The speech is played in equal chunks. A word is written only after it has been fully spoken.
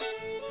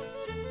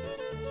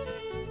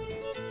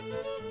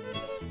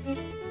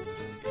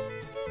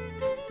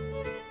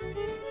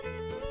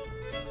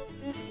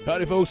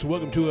Howdy folks,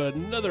 welcome to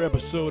another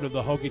episode of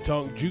the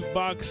Honkytonk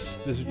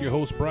Jukebox. This is your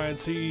host Brian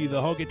C.,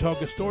 the Honkytonk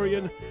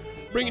historian,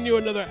 bringing you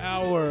another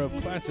hour of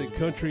classic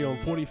country on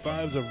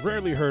 45s of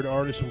rarely heard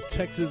artists from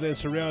Texas and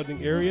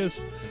surrounding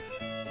areas.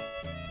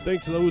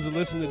 Thanks to those that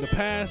listened in the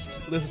past,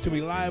 listen to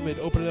me live and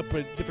open it up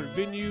at different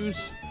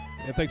venues,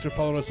 and thanks for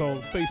following us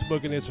on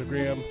Facebook and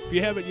Instagram. If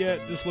you haven't yet,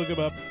 just look them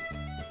up,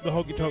 the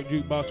Honkytonk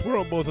Jukebox. We're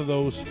on both of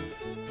those.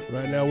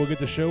 Right now we'll get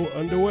the show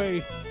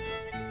underway.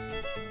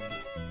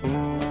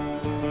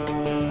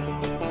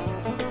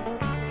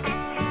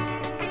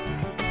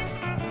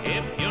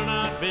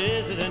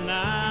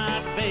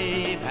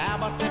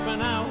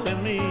 Stepping out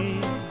with me,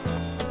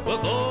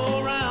 we'll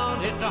go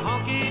around, hit the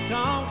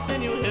honky-tonks,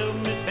 and you'll help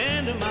me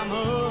spend my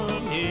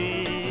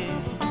money.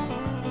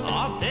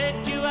 I'll take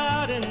you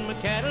out in my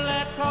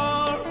Cadillac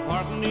car,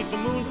 park beneath the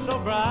moon so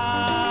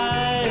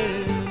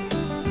bright.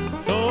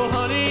 So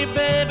honey,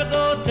 baby,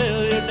 go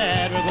tell your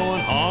dad we're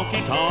going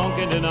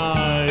honky-tonking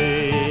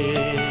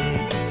tonight.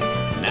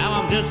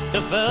 Now I'm just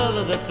a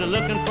fella that's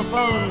looking for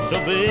fun, so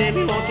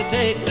baby, won't you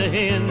take the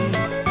hint?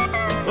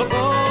 We'll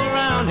go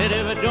around, hit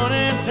every joint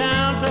in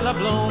town till I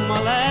blow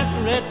my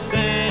last red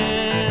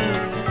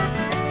cent.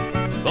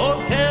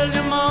 Go tell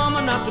your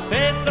mama not to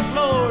pace the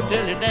floor,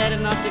 tell your daddy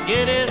not to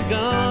get his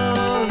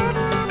gun.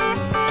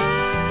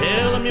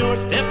 Tell him you're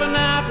stepping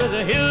out with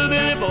a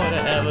hillbilly boy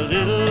to have a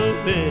little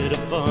bit of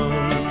fun.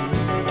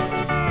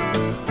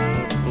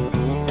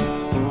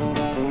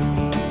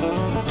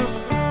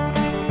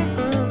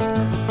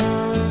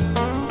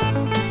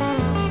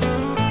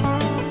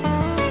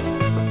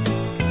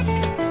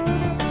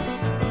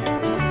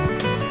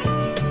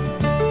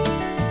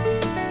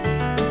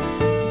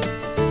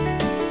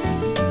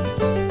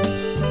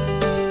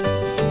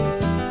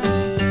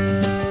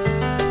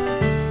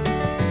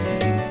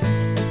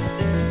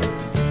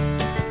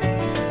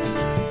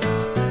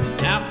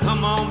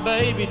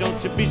 Baby,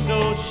 don't you be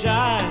so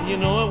shy, you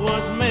know it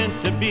was meant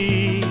to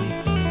be.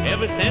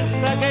 Ever since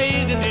I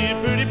gazed into your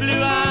pretty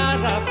blue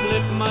eyes, I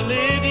flipped my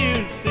lid,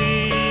 you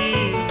see.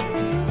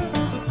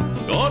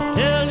 Go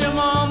tell your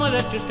mama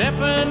that you're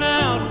stepping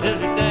out, tell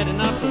your daddy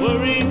not to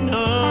worry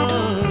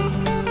none.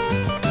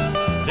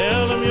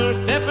 Tell him you're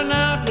stepping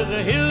out with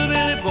a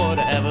hillbilly boy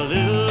to have a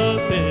little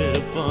bit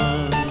of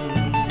fun.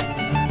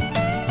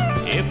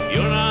 If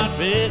you're not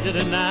busy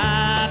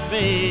tonight,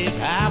 babe,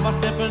 how about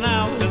stepping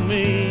out with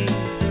me?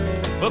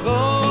 We'll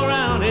go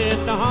around, hit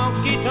the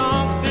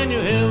honky-tonks, and you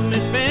help me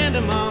spend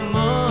my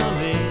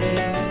money.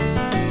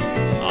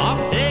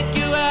 I'll take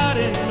you out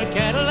in my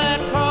Cadillac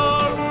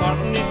car, park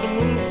beneath the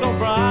moon so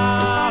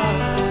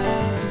bright.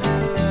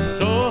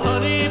 So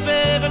honey,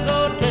 baby,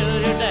 go tell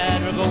your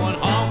dad we're going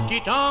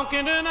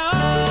honky-tonking tonight.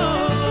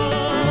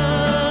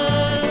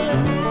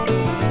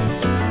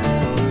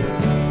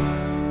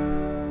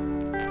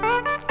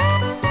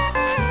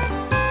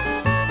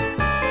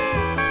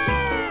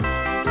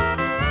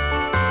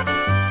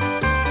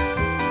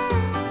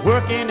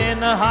 Working in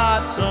the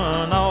hot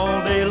sun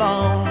all day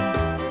long,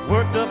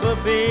 worked up a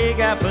big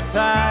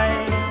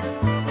appetite.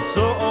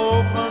 So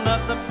open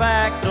up the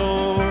back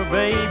door,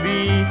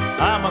 baby,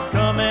 I'm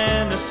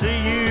a-comin' to see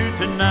you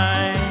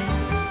tonight.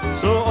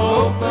 So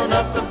open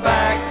up the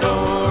back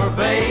door,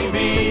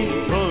 baby,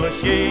 pull the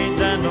shades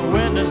and the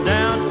windows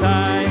down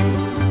tight.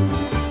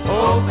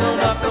 Open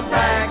up the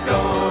back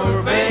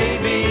door,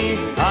 baby,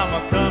 I'm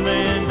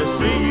a-comin' to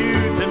see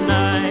you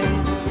tonight.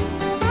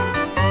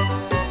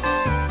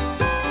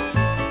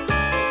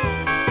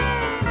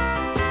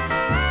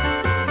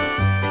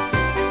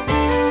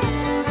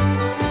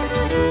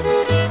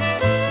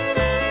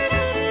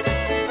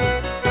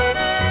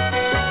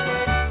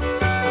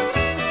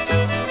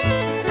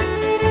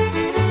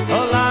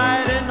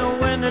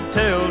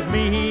 Tells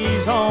me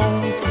he's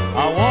home,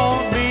 I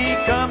won't be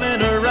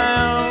coming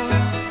around.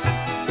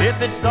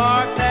 If it's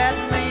dark, that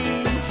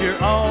means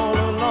you're all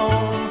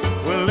alone.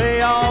 We'll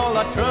lay all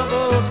our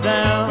troubles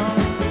down.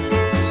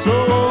 So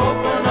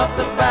open up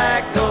the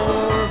back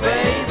door,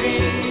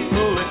 baby,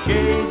 pull the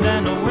shades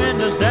and the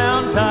windows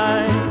down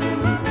tight.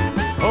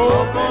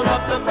 Open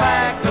up the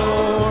back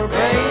door,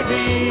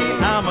 baby,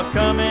 I'm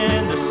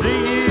a-comin' to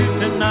see you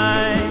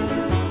tonight.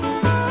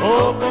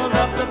 Open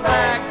up the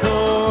back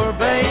door,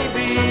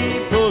 baby,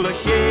 pull the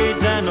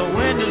shades and the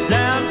windows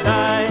down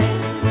tight.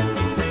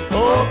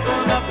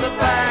 Open up the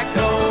back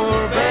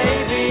door,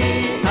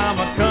 baby, I'm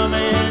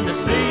a-comin' to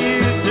see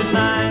you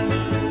tonight.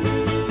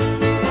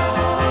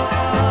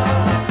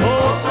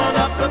 Open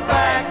up the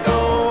back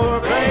door,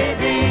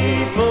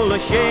 baby, pull the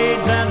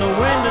shades and the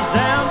windows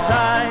down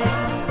tight.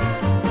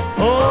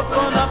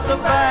 Open up the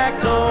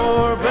back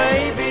door,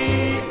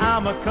 baby,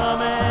 I'm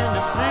a-comin'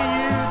 to see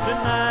you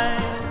tonight.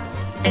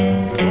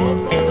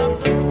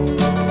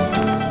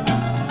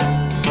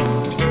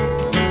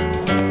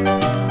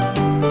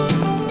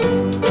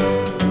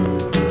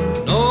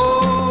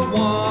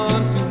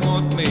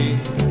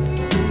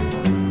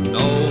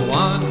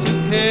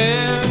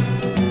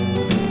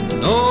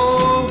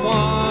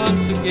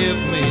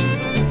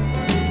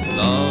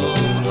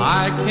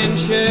 I can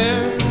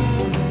share,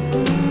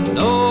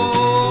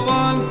 no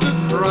one to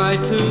cry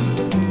to,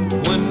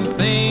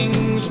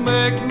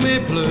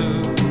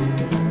 blue.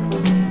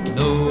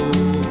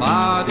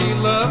 Nobody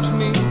loves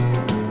me,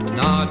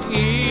 not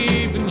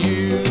even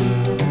you.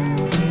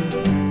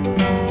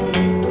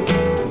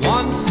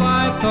 Once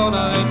I thought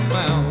I'd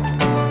found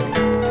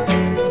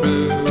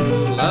true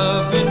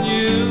love in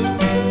you.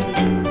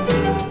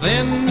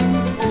 Then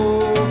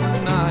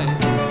overnight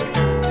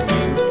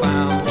you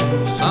found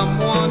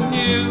someone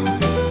new.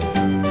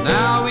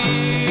 Now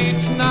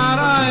each night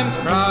I'm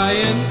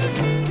crying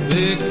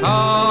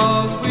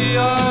because we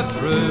are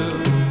through.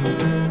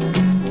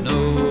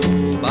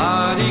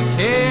 Nobody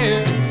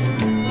cares,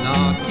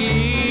 not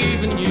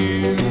even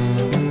you.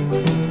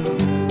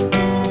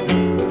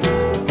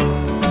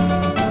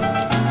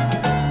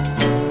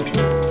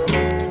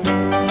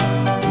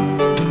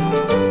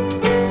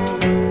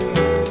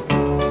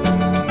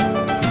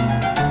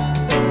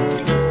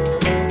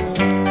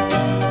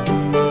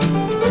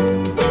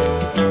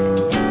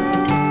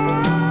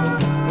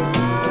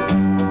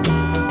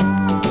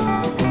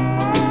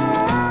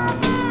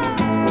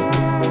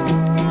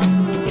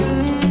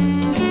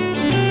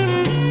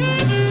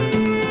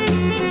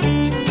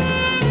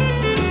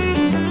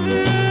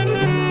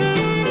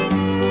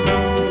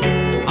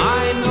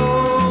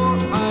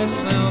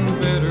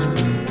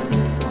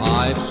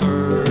 I've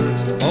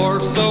searched for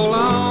so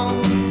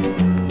long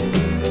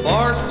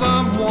for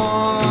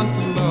someone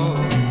to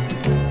love,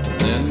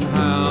 then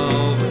how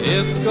would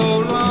it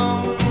go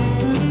wrong?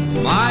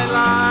 My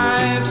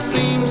life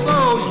seems so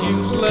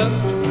useless,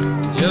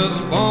 just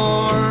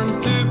born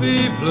to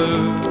be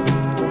blue.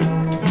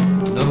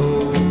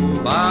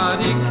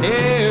 Nobody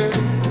cares,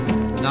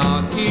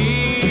 not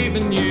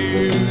even you.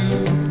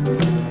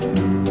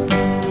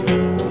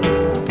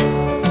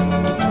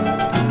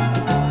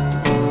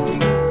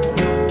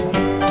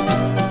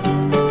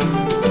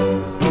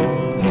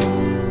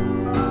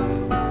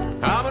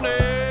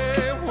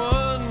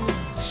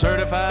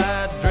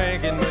 Certified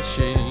drinking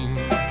machine.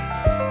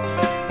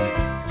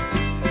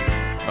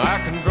 I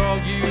can draw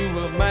you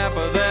a map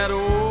of that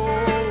old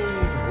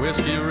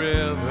whiskey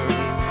river.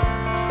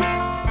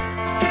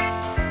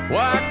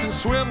 Well, I can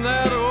swim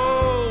that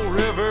old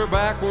river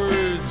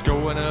backwards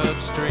going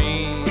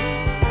upstream.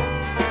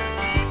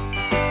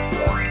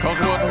 'Cause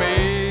what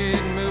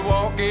made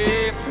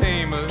Milwaukee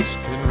famous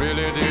can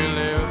really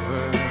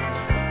deliver.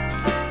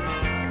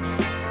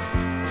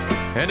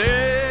 And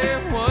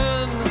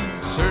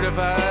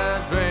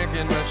certified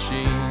drinking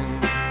machine.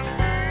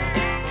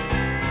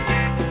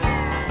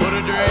 Put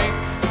a drink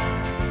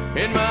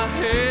in my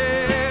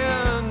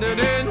hand and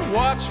then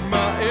watch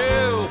my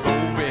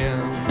elbow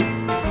bend.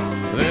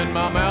 Then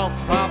my mouth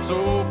pops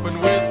open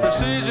with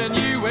precision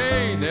you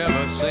ain't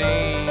never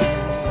seen.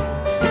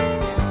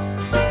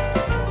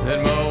 Then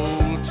my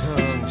old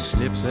tongue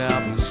slips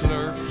out and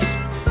slurps,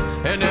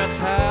 and that's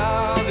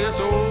how this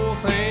old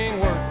thing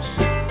works.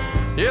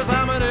 Yes,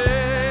 I'm an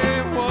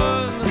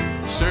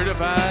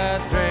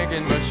certified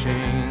drinking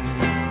machine.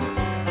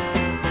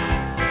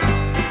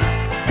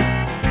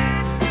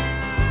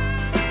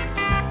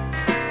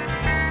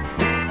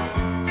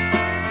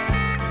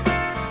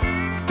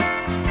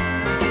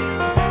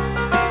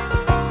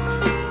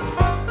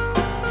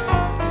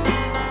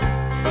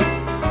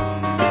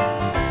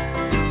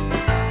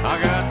 I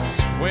got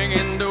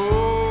swinging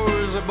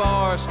doors, a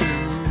bar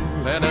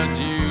stool, and a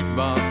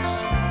jukebox.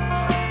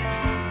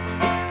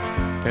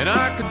 And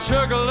I can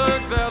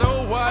chug-a-lug that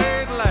old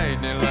white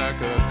lightning like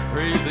a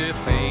crazy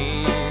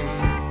thing.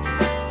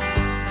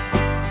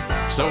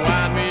 So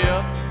wind me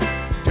up,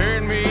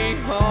 turn me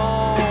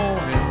on,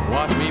 and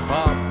watch me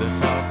pop the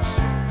tops.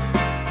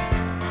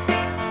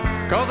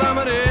 'Cause I'm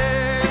an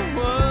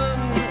A1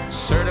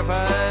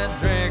 certified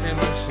drinking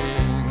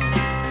machine.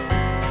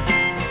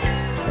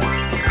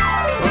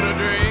 Put a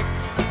drink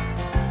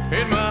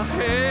in my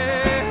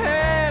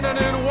hand and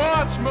then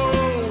watch my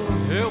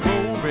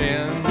elbow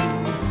bend.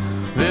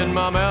 Then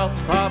my mouth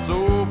pops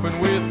open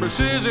with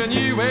precision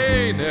you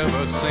ain't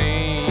never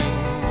seen.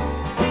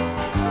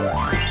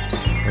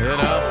 Then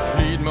I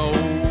feed my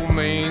old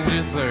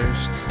mangy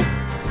thirst,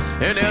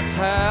 and that's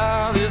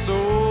how this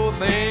old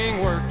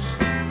thing works.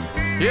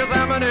 Yes,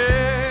 I'm an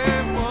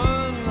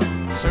A1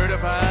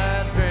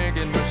 certified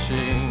drinking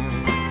machine.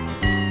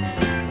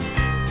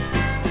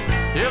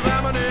 Yes,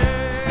 I'm an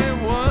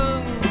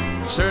A1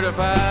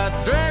 certified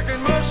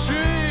drinking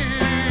machine.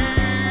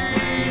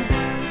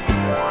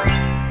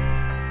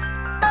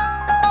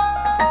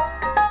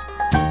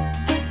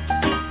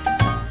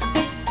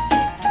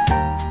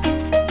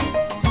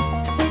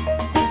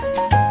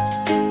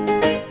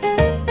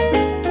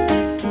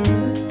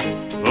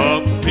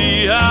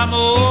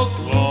 Piano's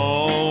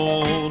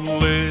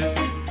lonely.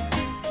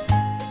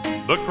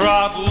 The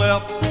crowd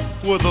left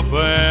with a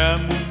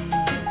band,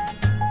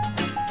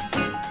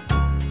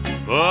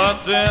 but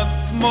then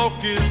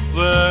smoke is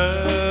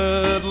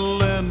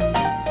settling.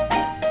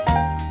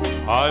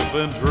 I've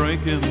been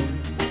drinking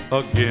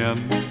again.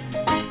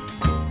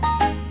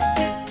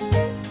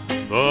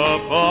 The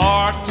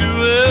bar too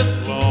is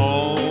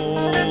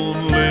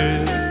lonely.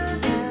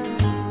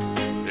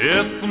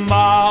 It's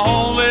my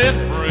only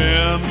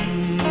friend.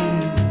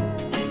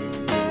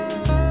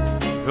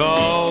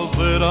 'Cause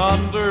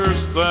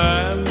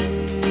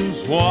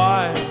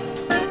why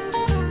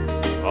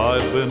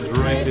I've been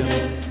drinking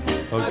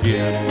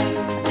again.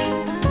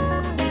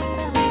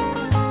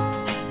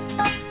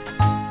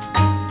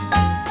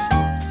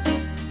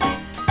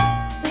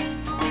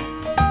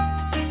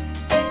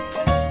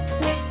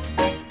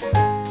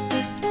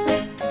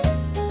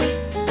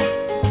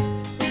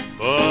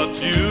 The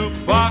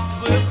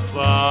jukebox is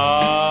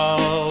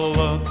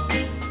silent,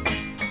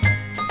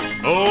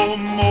 no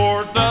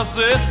more does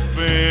it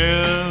spin.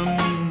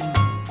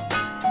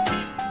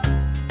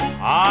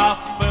 I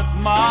spent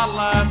my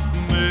last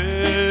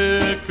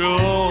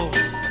nickel,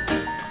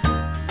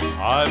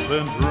 I've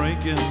been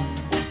drinking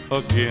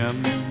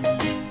again.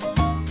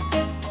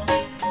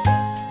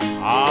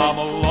 I'm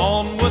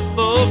alone with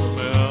the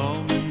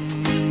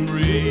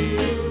memory,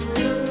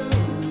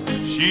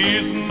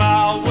 she's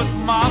now with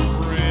my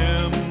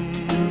friend.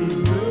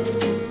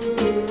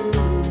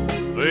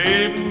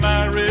 They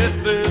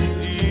married this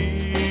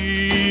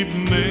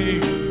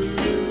evening,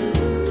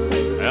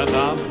 and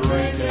I'm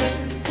drinking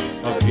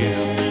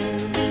again.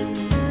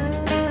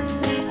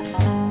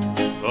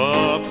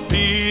 The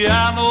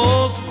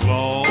piano's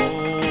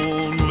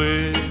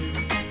lonely,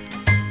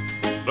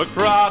 the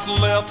crowd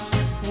left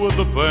with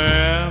the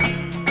band.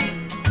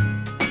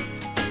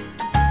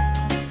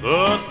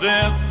 The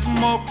dance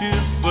smoke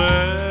is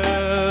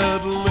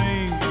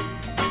settling,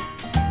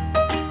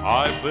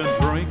 I've been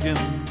drinking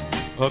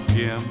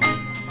again.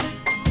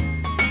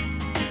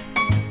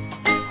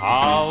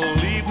 I'll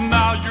leave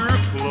now, you're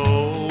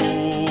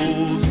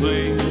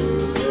closing,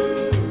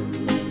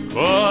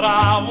 but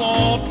I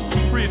won't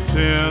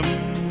pretend.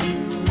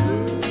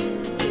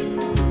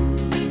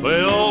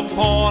 They'll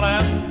point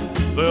and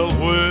they'll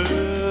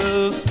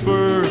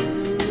whisper,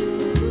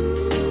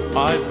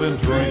 I've been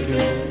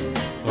drinking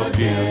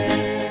again.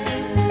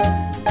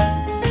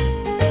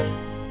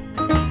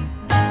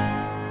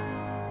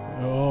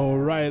 All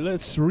right,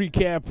 let's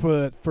recap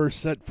that first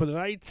set for the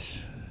night.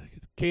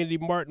 Candy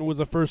Martin was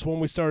the first one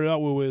we started out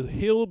with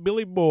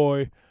Hillbilly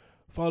Boy,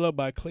 followed up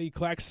by Clay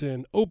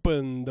Claxton,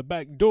 Open the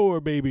Back Door,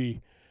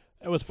 Baby.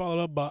 That was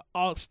followed up by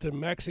Austin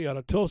Maxey out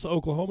of Tulsa,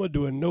 Oklahoma,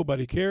 doing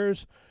Nobody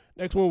Cares.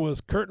 Next one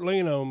was Kurt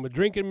Lane on The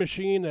Drinking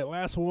Machine. That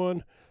last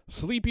one,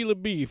 Sleepy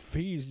LaBeef,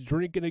 he's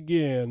drinking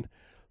again.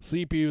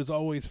 Sleepy was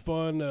always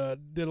fun,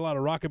 did a lot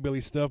of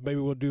rockabilly stuff. Maybe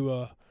we'll do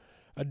a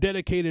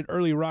dedicated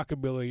early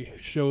rockabilly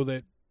show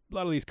that a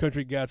lot of these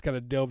country guys kind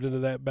of delved into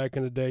that back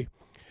in the day.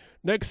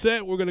 Next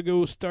set, we're going to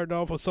go starting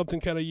off with something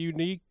kind of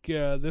unique.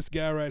 This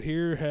guy right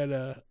here had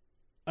a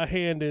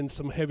hand in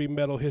some heavy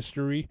metal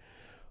history.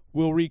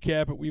 We'll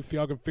recap it if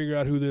y'all can figure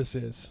out who this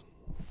is.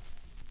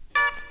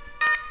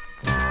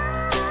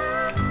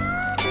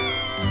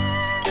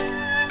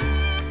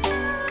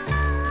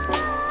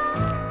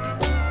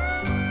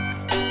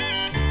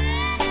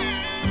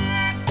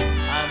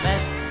 I'm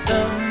at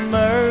the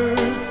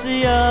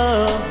mercy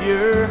of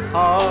your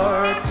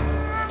heart,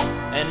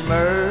 and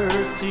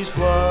mercy's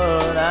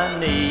what I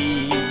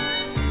need.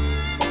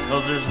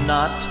 'Cause there's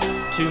not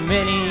too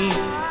many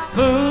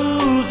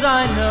fools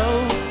I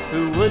know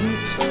who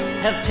wouldn't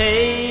have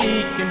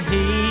taken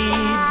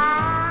heed.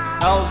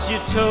 'Cause you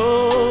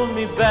told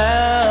me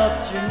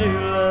about your new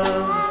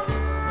love,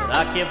 and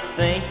I kept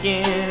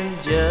thinking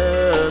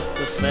just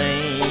the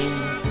same,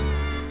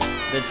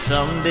 that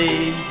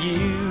someday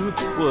you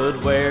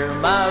would wear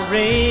my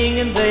ring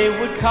and they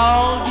would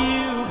call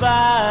you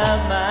by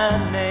my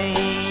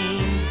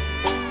name.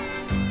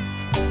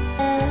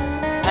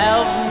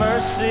 Have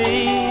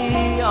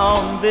mercy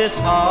on this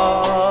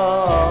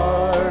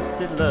heart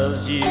that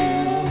loves you,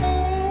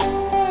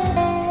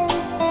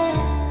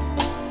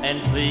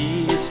 and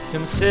please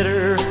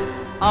consider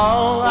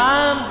all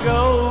I'm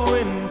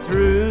going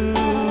through.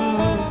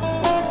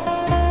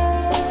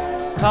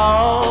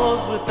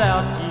 'Cause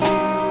without you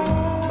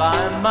by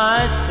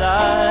my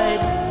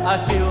side, I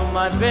feel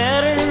my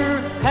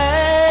better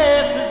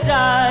half has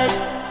died.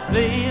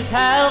 Please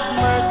have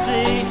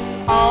mercy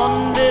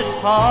on this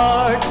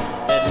heart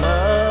that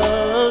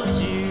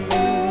loves you.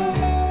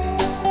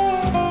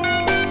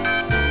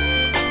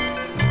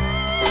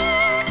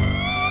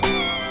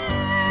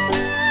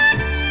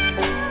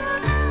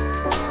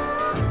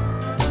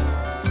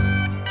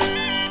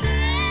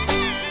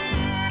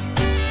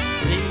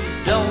 Please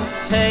don't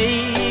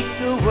take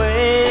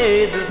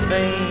away the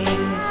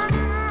things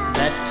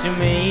that to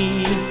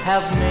me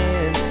have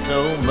meant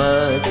so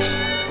much.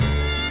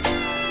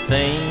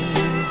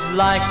 Things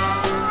like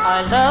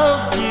I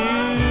love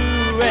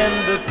you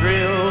and the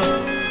thrill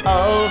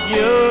of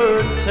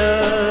your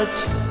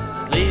touch.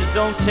 Please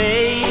don't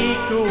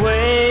take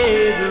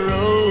away the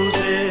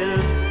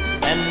roses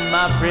and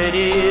my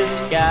pretty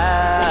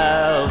sky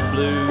of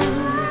blue.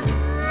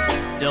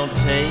 Don't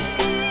take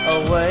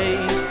away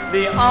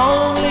the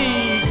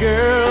only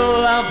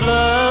girl I've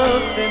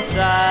loved since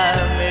I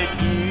met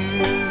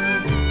you.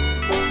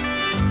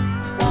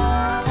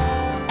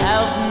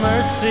 Have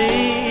mercy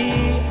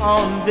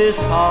on this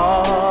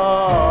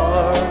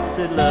heart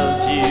that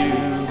loves you,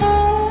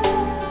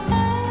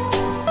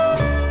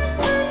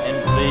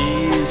 and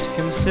please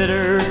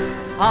consider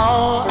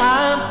all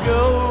I'm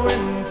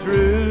going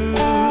through.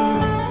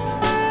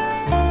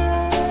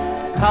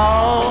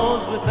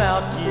 'cause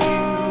without you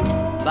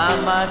by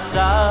my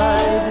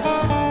side,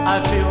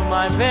 I feel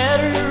my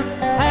better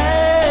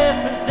half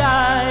has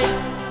died.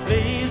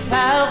 Please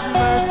have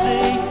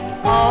mercy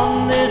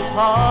on this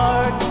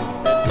heart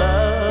that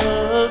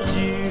loves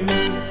you.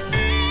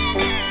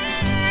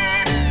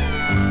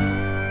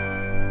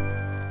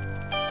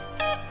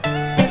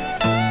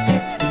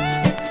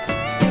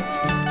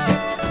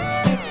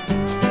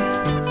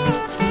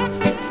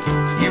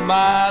 You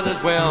might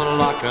as well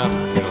lock up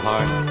your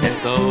heart and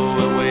throw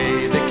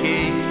away the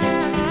key.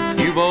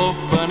 You've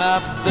opened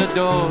up the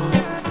door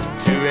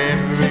to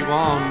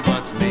everyone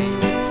but me.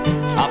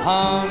 I've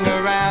hung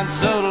around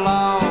so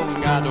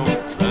long, I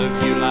don't love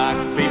you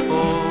like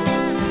before.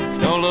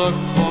 Don't look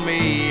for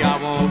me, I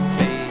won't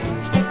be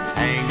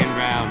hanging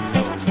around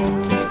no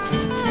more.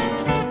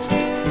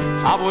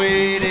 I've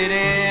waited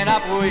in,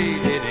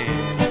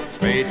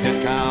 prayed to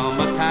come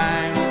a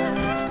time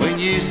when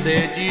you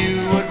said you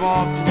would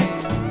want me,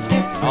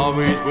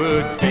 always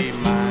would be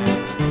mine.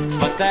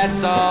 But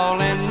that's all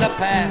in the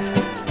past,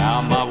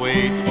 now my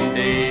waiting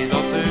days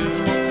are through.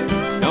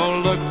 Don't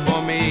look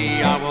for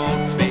me, I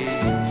won't be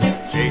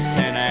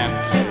chasing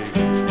after you.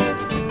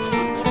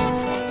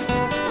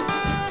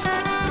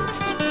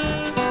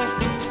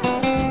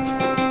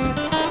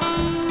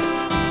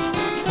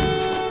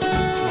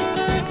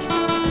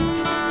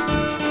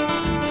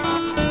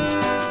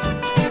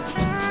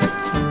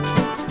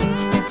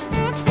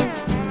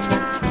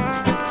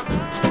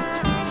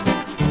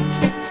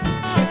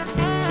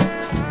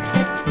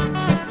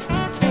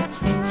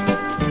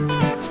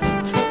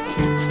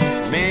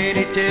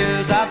 Many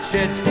tears I've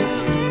shed for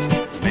you,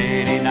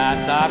 many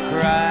nights I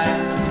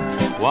cried,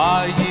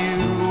 while you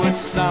with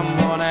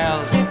someone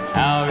else,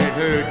 how it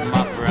hurt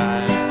my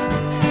pride.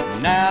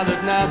 Now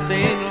there's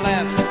nothing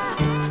left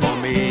for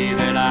me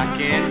that I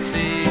can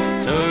see,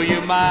 so you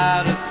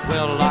might as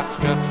well lock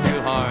up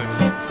your heart,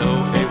 throw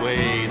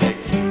away the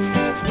key.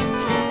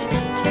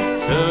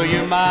 So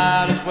you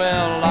might as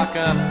well lock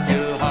up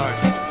your heart,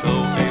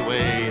 throw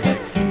away the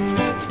key.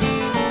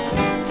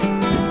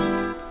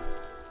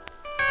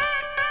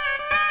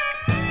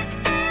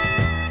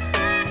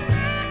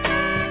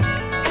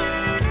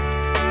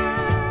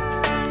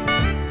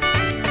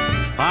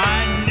 I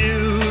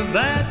knew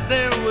that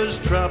there was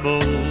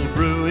trouble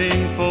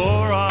brewing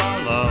for our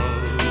love.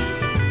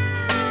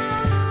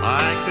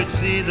 I could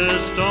see the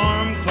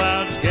storm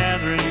clouds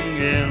gathering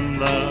in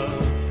the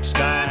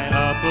sky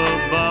up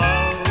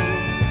above.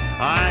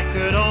 I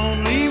could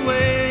only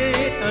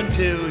wait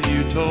until you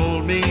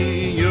told me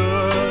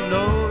you're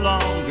no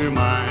longer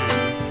mine.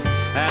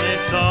 And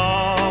it's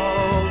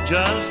all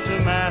just a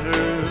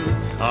matter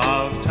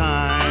of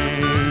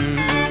time.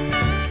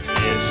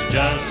 It's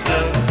just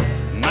a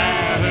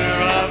matter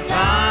of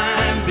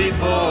time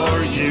before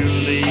you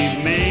leave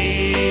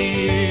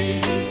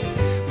me.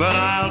 But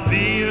I'll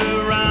be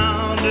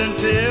around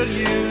until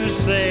you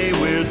say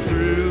we're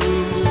through.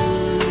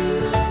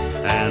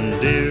 And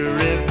dear,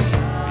 if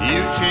you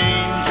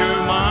change your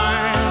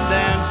mind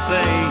and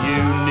say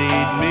you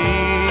need me,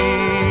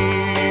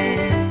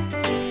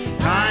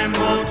 time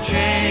won't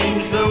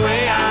change the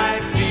way I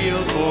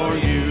feel for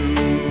you.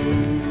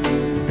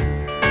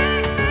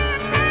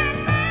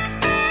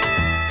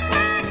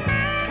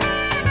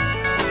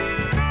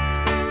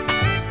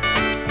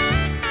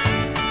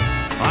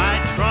 I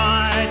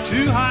try to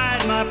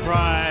hide my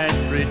pride,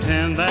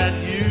 pretend that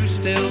you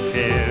still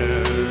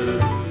care.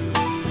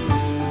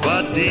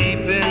 But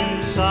deep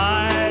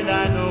inside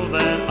I know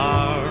that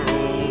our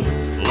old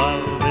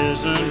love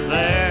isn't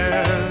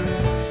there.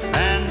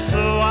 And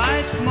so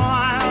I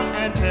smile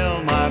and tell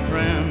my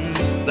friends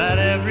that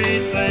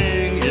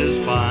everything is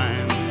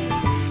fine.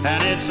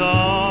 And it's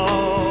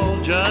all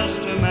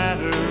just a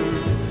matter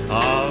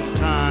of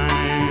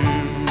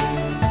time.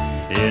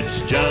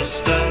 It's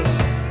just a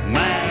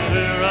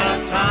matter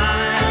of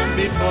time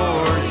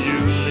before you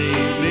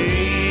leave me.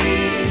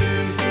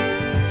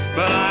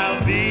 But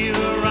I'll be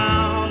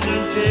around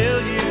until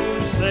you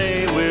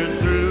say we're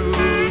through.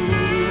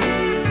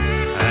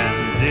 And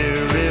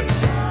dear, if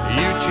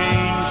you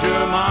change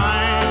your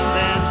mind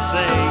and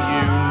say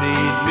you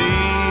need me,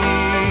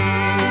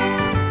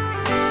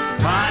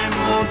 time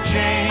won't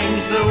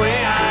change the way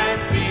I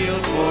feel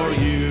for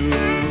you.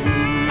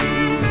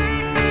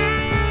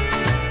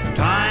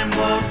 Time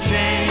won't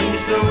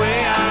change the way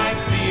I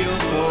feel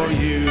for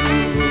you.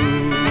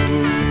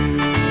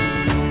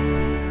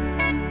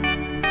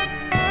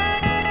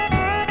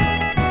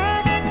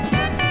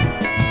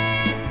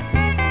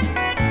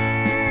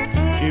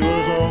 She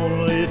was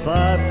only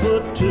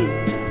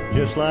 5'2",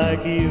 just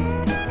like you.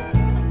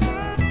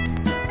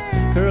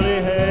 Curly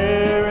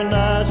hair and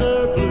eyes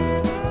are blue,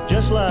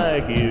 just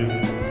like you.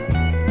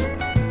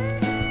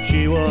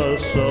 She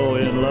was so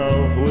in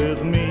love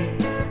with me,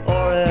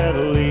 or at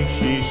least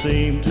she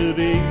seemed to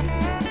be.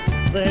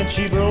 Then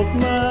she broke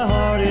my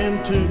heart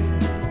in two,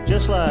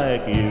 just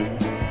like you.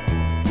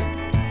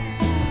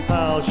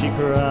 How she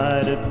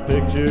cried at the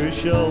picture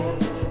show,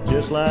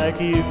 just like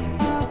you.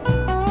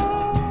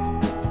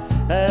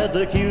 Had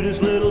the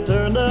cutest little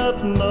turned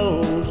up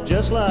nose,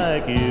 just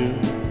like you.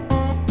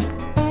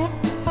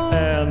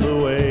 and the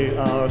way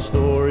our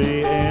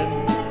story ends,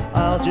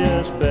 I'll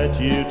just bet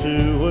you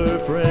to her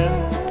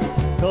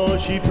friend,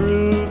 'cause she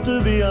proved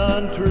to be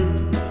untrue,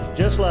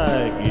 just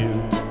like you.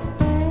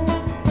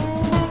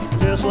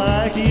 Just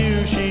like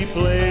you, she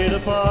played a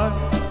part,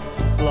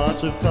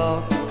 lots of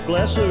talk,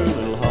 bless her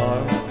little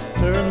heart.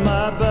 Turned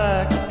my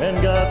back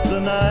and got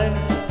the knife,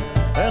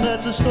 and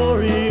that's the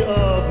story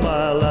of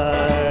my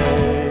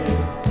life.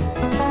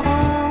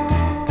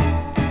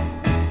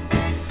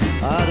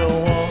 I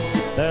don't want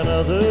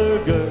another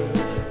girl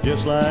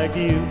just like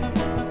you,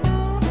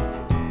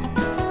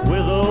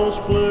 with those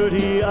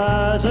flirty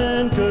eyes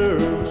and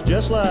curves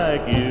just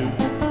like you.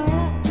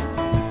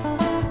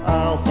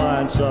 I'll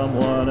find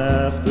someone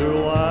after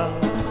a while,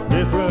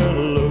 different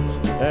looks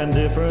and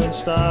different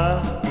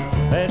style,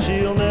 and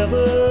she'll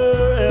never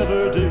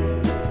ever do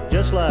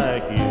just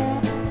like you.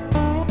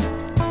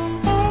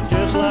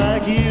 Just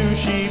like you,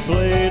 she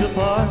played a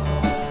part,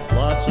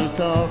 lots of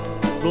talk,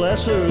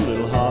 bless her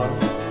little heart.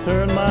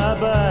 Turned my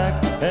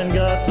back and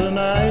got the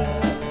knife,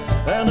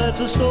 and that's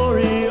the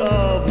story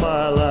of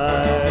my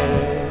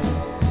life.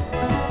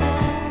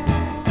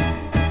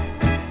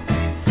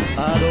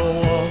 I don't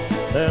want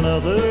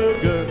another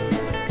girl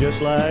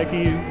just like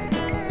you,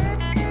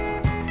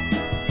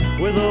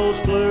 with those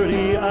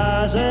flirty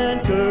eyes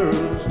and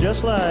curves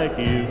just like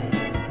you.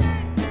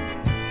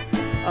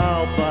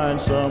 I'll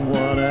find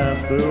someone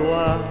after a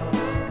while,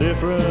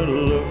 different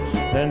looks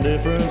and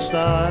different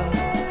style,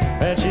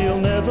 and she'll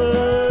never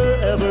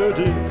ever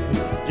do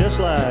just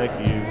like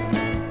you.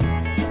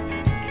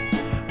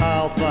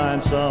 I'll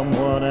find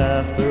someone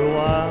after a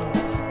while,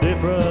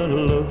 different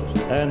looks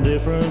and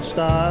different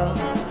style,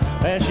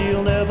 and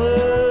she'll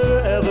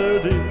never ever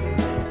do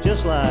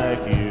just like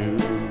you.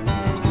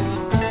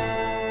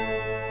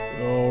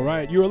 All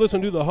right, you are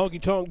listening to the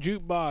Honkytonk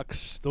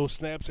Jukebox. Those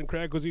snaps and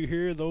crackles you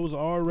hear, those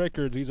are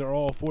records. These are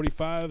all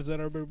 45s that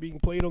are being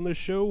played on this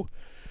show.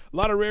 A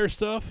lot of rare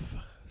stuff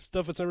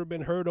that's never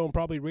been heard on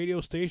probably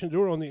radio stations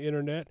or on the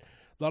internet.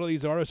 A lot of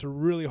these artists are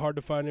really hard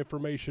to find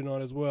information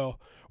on as well.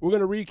 We're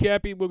going to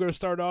recap it. We're going to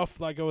start off,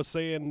 like I was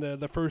saying,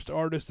 the first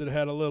artist that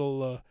had a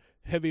little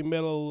heavy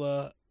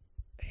metal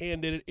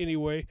hand in it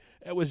anyway.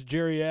 That was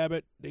Jerry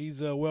Abbott.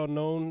 He's well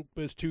known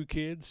with his two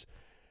kids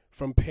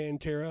from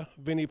Pantera,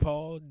 Vinnie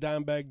Paul,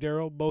 Dimebag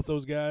Darrell. Both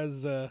those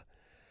guys, that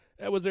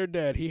was their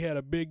dad. He had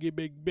a big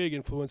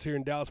influence here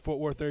in Dallas-Fort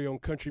Worth area on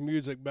country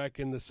music back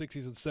in the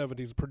 60s and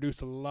 70s.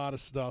 Produced a lot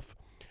of stuff.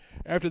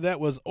 After that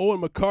was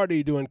Owen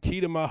McCarty doing Key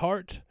to My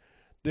Heart.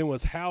 Then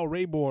was Hal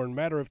Rayborn,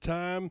 Matter of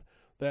Time.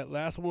 That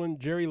last one,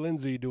 Jerry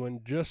Lindsay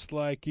doing Just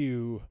Like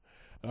You.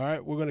 All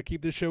right, we're going to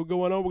keep this show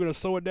going on. We're going to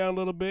slow it down a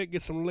little bit,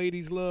 get some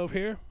ladies' love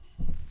here.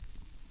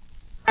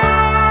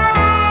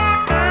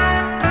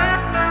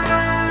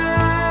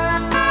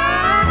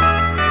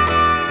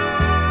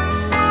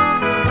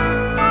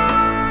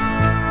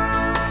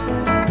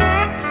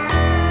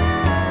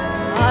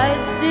 I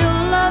still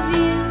love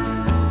you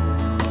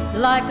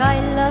like I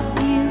love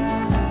you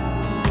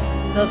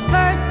the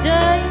first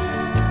day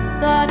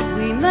that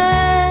we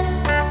met.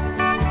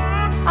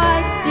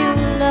 I still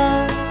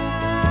love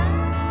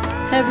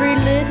every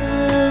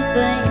little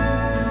thing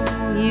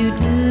you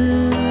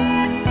do.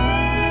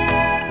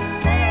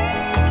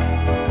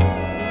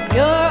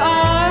 Your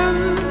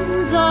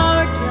arms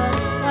are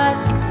just as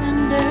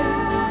tender,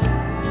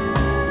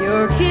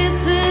 your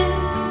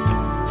kisses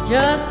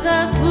just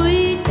as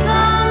sweet.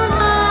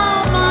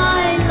 Somehow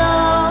my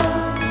love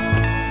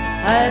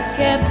has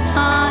kept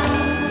time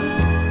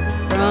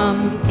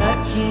from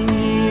touching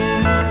you.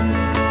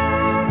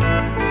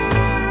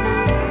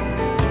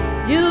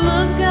 You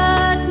look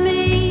at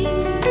me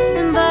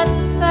in that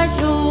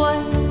special way,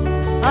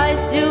 I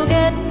still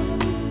get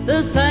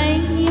the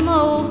same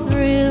old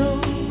thrill.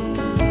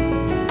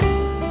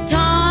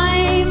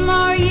 Time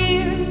or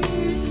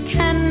years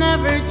can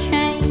never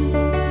change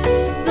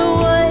the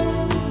way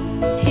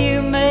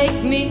you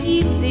make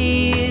me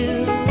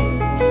feel.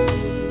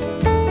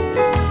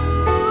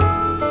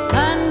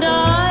 And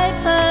I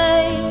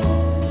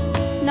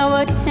pay no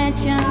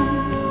attention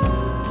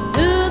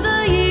to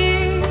the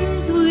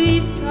years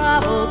we've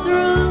traveled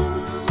through.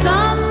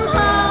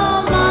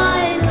 Somehow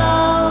my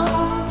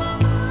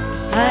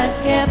love has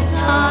kept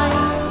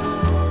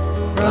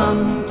time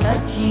from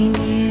touching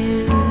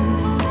you.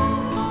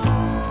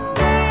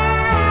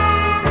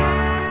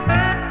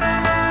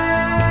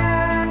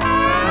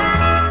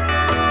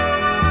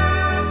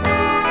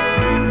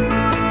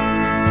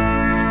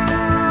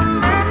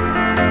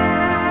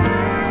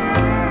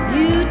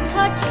 You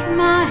touch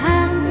my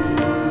hand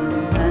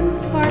and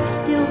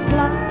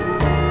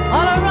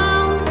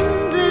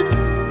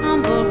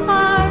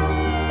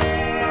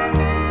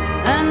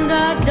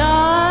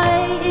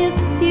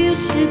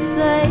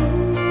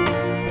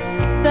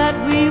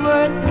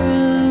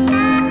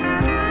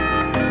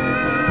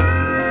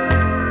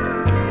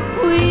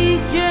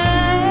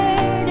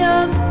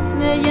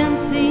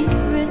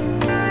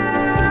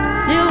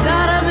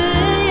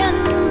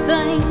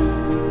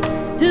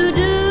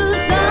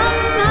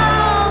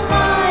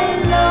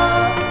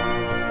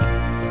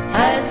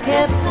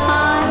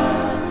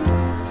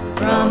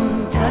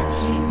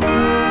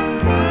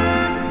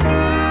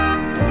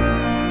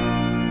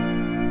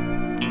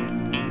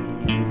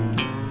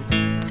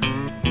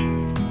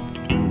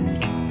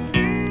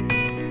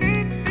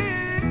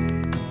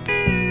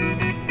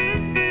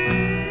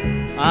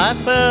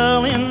I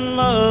fell in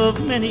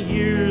love many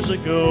years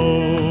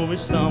ago with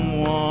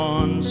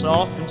someone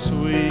soft and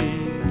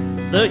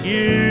sweet. The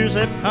years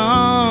have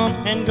come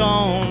and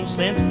gone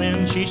since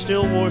then. She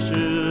still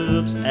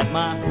worships at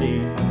my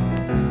feet.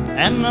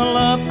 And the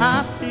love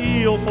I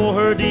feel for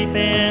her deep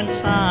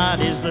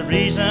inside is the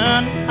reason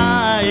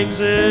I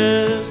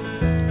exist.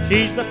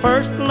 She's the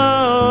first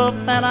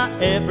love that I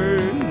ever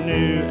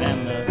knew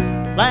and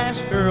the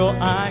last girl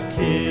I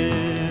kissed.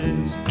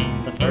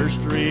 The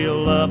first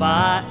real love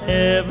I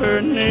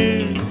ever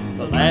knew,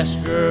 the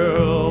last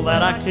girl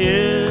that I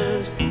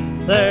kissed.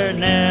 There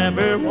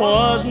never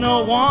was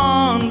no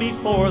one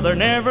before, there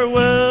never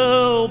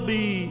will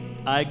be,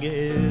 I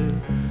guess.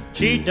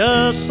 She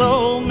does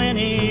so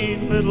many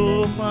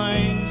little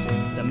things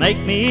to make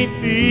me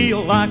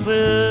feel like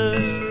this.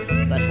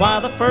 That's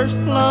why the first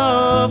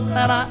love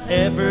that I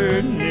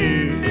ever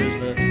knew is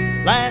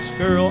the last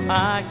girl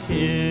I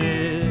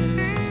kissed.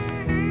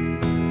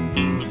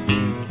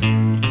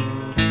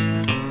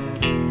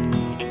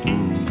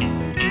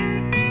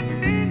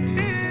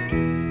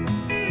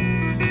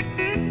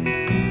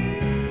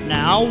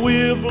 Now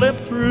we've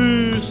lived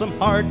through some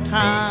hard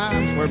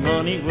times where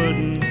money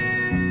wouldn't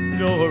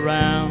go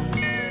around.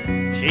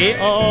 She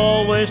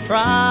always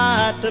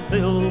tried to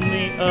build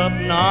me up,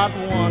 not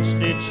once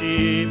did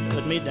she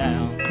put me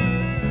down.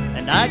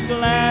 And I'd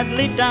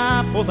gladly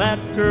die for that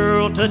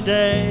girl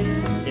today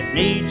if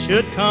need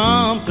should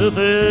come to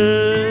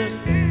this.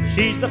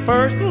 She's the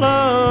first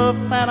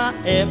love that I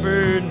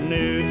ever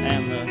knew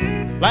and the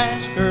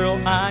last girl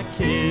I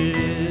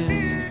kissed.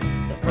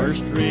 The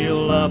first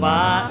real love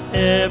I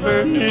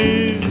ever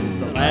knew,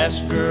 the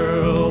last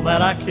girl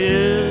that I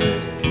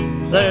kissed.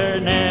 There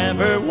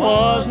never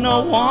was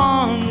no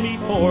one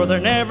before, there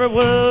never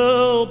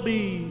will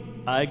be,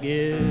 I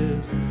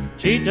guess.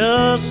 She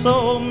does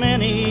so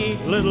many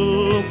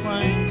little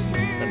things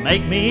that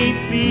make me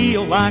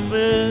feel like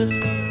this.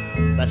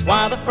 That's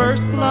why the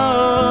first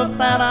love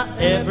that I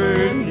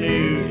ever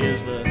knew is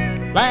the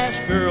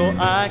last girl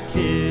I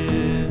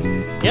kissed.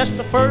 Yes,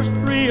 the first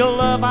real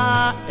love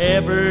I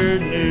ever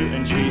knew,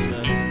 and she's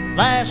the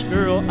last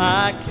girl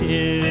I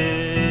kissed.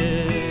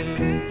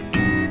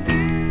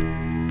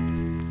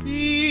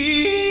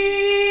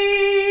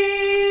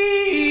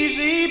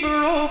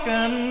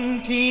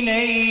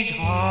 Teenage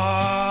heart,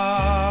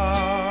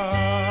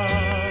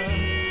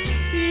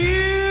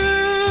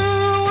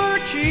 you were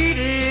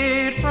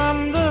cheated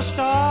from the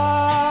start.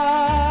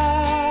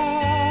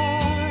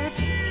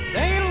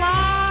 They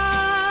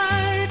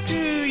lied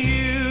to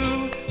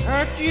you,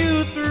 hurt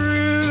you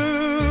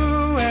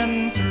through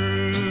and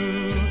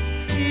through.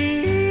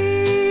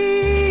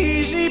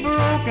 Easy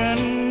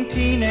broken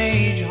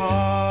teenage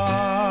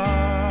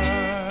heart.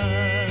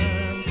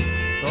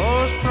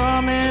 Those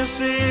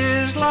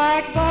promises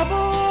like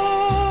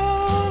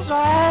bubbles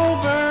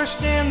all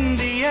burst in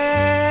the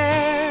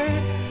air,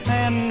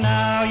 and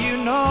now you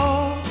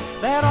know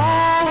that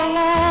all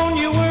alone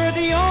you were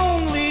the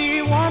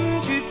only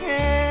one to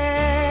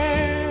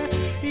care.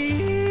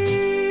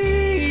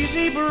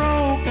 Easy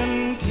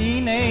broken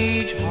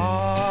teenage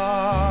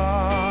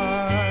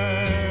heart.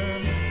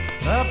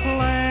 The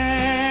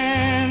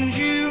plans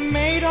you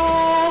made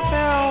all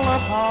fell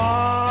apart.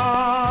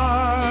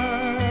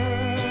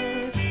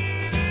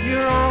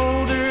 You're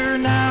older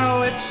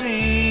now, it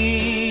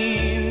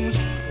seems.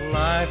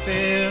 Life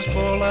is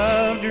full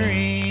of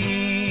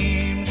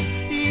dreams.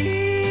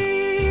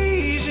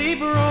 Easy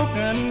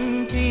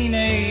broken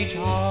teenage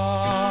heart.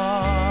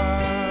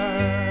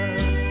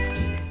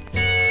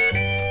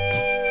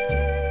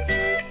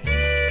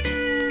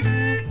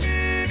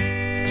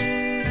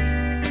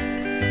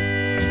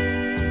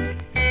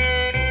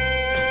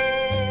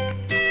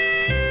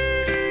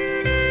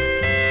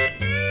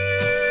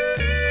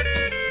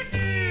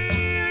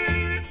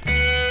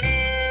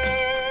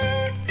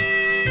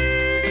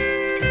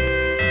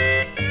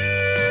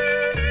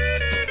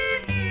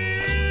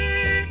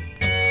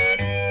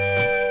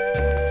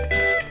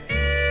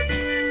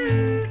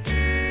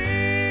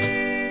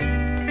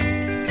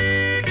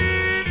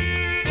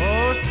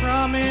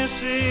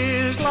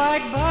 Promises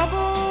like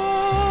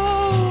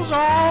bubbles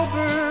all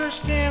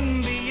burst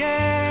in the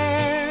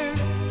air,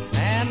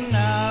 and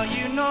now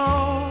you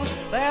know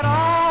that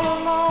all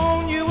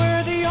alone you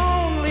were the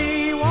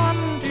only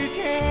one to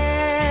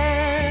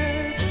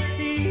care.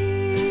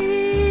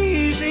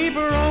 Easy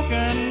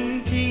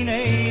broken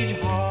teenage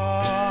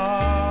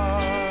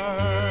heart.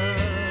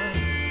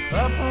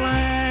 The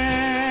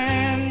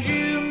plans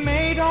you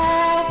made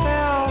all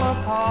fell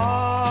apart.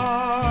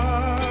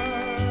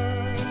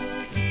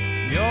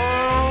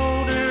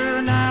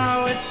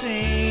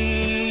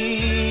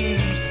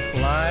 Seems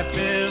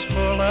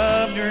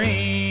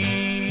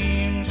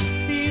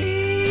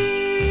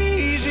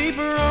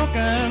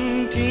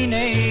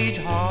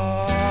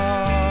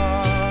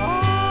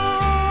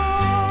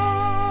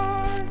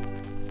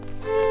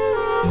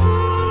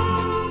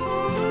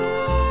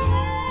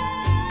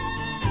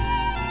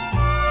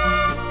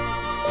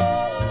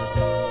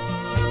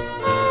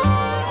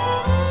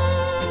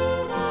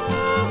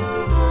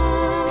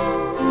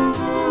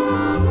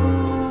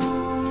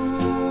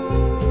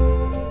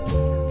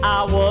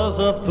was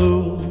a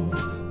fool,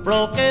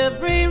 broke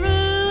every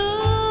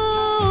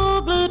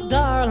rule, blue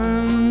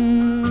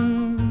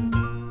darling.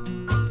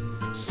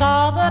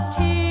 Saw the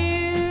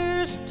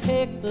tears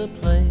take the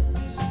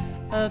place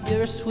of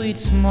your sweet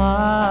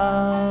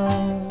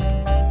smile.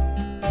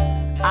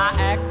 I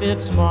acted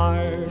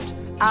smart,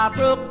 I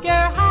broke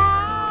your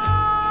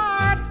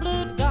heart,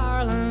 blue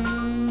darling,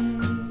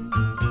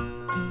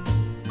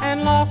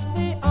 and lost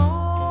the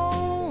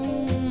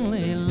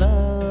only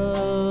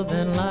love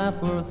in life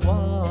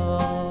worthwhile.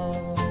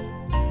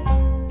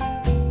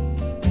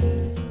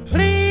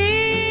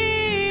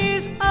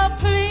 Please, oh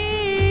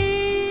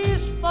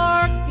please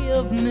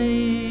forgive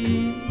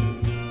me.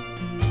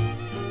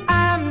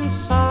 I'm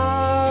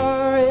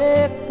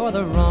sorry for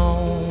the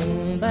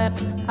wrong that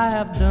I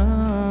have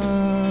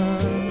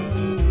done.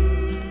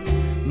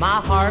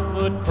 My heart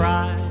would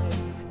cry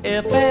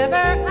if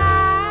ever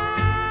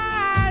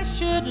I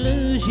should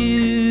lose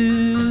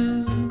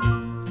you.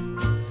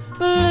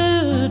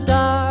 Blue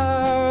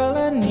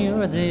darling,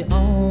 you're the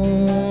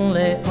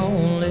only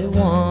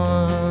one.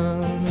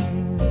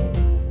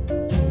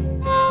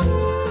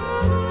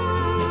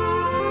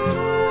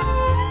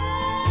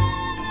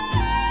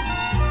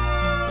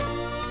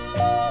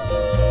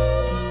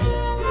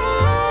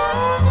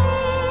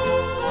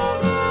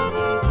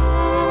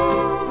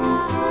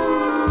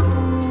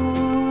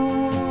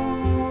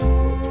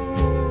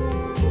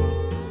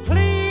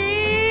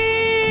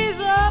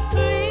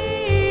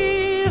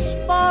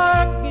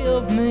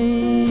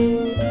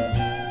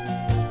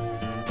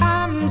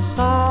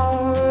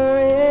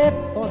 Sorry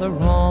for the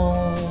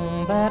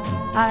wrong that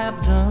I have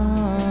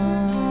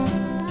done.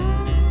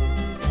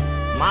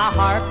 My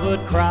heart would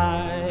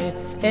cry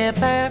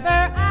if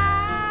ever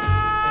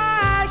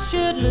I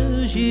should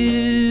lose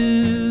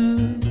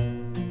you.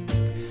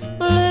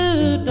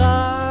 Blue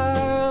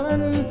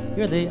darling,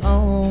 you're the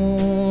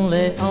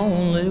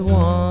only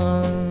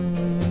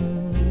one.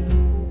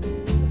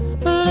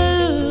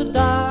 Blue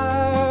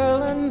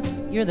darling,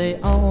 you're the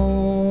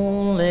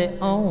only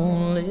one.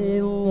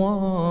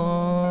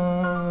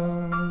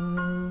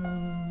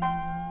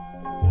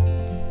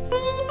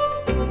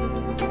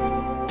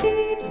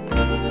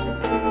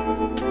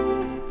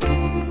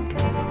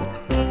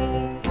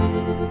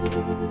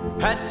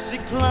 Patsy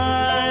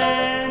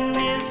Cline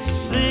is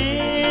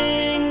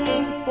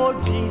singing for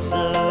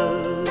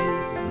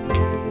Jesus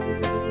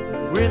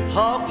with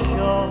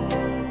Hawkshaw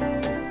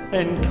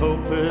and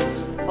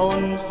Copus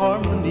on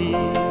harmony.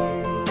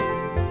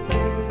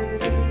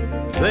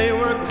 They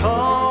were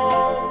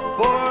called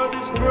for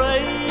this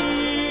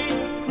great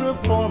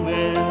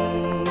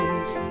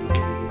performance,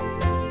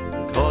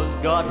 'cause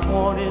God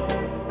wanted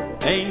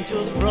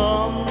angels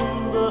from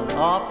the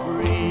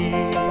Opry.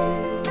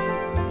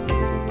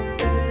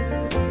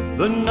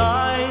 The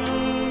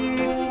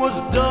night was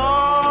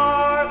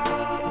dark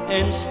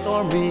and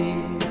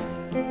stormy,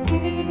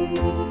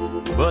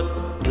 but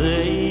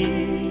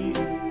they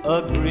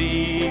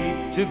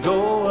agreed to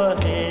go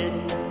ahead.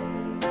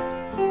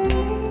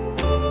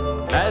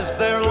 As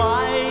their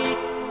light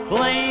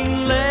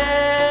plane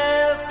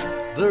left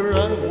the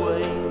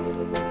runway,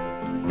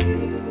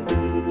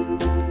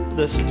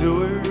 the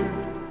steward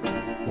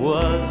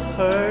was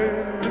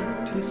heard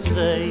to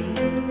say,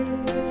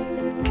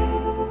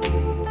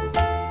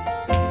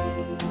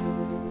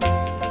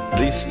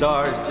 "These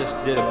stars just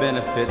did a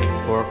benefit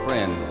for a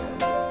friend,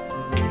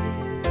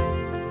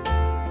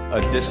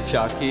 a disc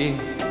jockey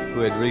who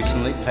had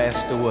recently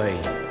passed away."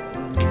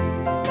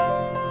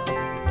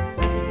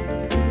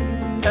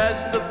 As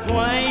the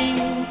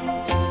plane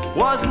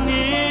was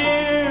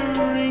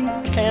nearing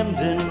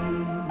Camden,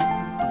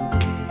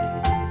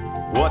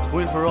 what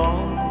went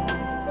wrong,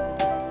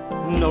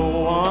 no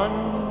one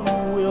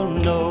will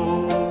know.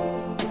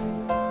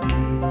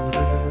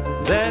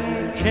 Then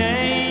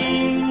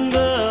came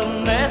the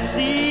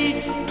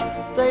message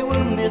they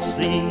were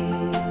missing.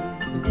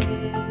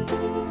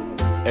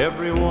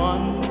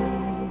 Everyone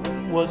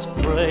was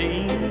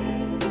praying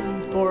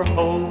for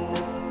hope.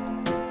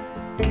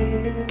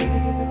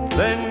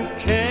 Then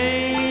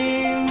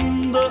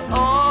came the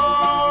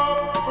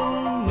awful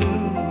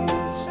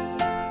news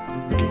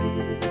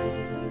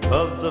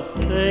of the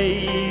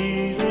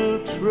fatal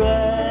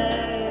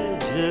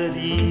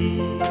tragedy.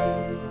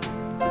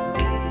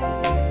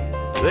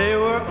 They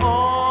were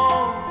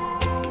all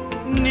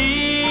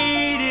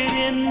needed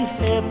in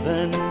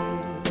heaven,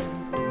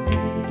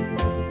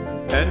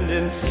 and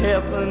in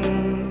heaven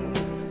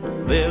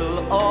they'll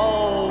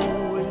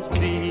always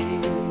be.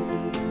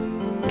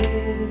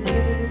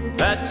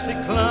 Patsy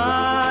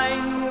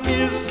Cline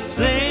is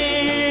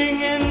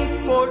singing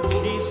for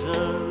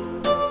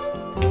Jesus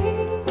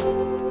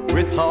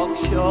with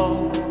Hawkshaw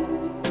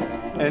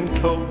and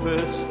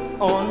Copus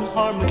on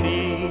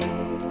harmony.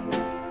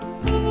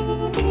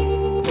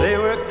 They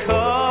were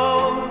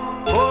called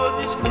for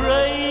this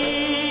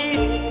great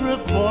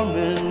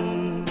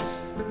performance,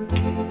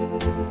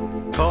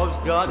 'cause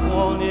God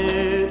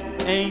wanted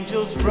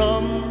angels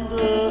from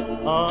the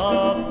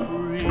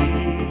Opry.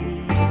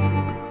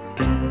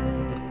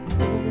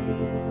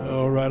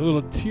 right, a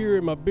little tear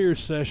in my beer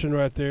session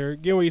right there.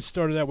 Again, we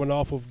started that one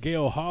off with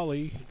Gail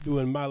Holly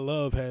doing My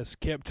Love Has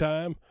Kept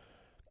Time.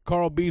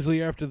 Carl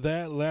Beasley after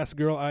that, Last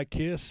Girl I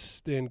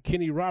Kissed. Then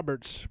Kenny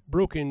Roberts,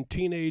 Broken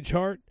Teenage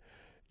Heart.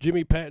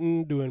 Jimmy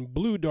Patton doing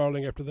Blue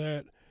Darling after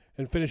that.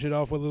 And finish it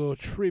off with a little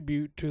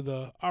tribute to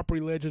the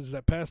Opry legends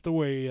that passed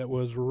away. That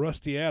was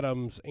Rusty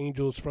Adams,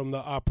 Angels from the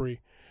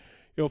Opry.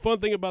 You know, fun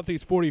thing about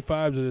these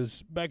 45s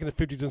is back in the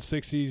 50s and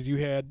 60s, you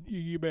had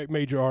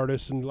major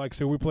artists, and like I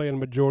said, we're playing a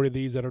majority of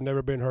these that have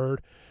never been heard,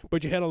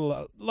 but you had a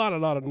lot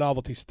of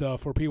novelty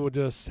stuff where people were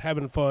just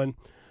having fun.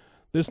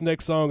 This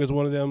next song is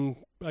one of them,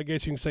 I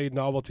guess you can say,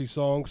 novelty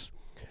songs.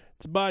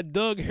 It's by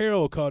Doug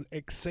Harrell called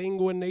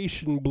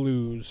Exsanguination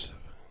Blues.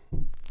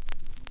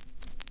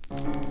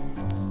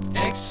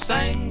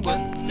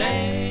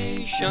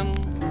 Exsanguination,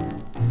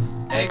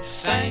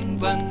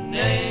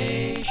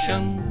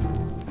 exsanguination,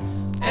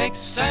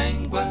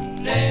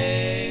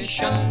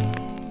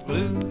 exsanguination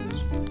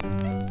blues.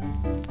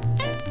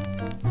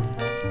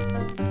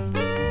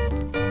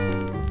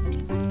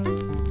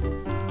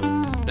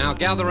 Now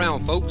gather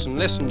round, folks, and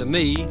listen to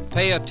me.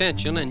 Pay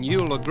attention and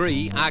you'll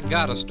agree I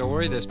got a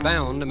story that's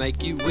bound to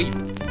make you weep.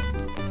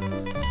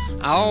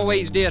 I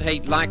always did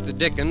hate like the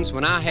dickens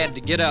when I had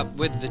to get up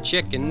with the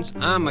chickens.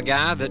 I'm a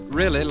guy that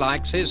really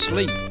likes his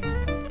sleep.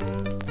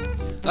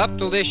 Up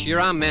till this year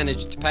I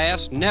managed to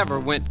pass, never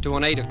went to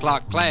an 8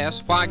 o'clock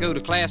class. Why go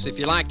to class if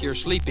you like your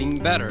sleeping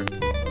better?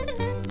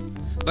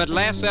 But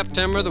last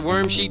September the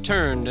worm she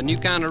turned, a new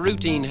kind of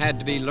routine had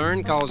to be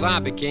learned, 'cause I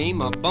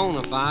became a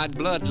bona fide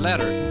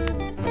bloodletter.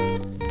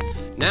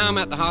 Now I'm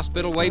at the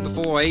hospital way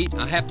before 8,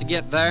 I have to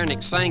get there and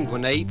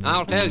exsanguinate.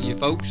 I'll tell you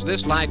folks,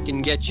 this life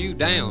can get you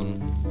down.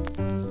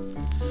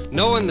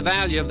 Knowing the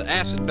value of the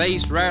acid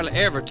base rarely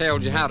ever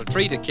tells you how to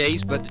treat a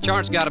case, but the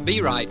chart's gotta be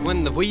right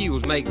when the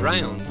wheels make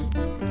rounds.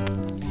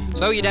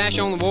 So you dash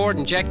on the ward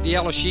and check the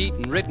yellow sheet,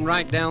 and written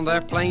right down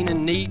there plain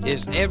and neat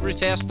is every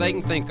test they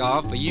can think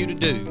of for you to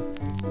do.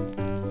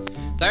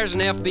 There's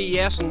an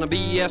FBS and a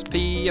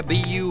BSP, a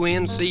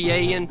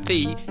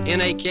BUNCANP,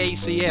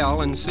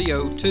 NAKCL, and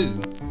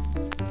CO2.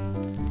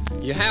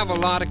 You have a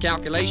lot of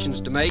calculations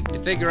to make to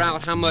figure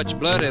out how much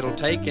blood it'll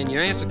take, and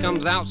your answer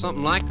comes out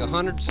something like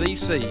 100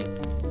 cc.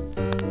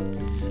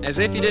 As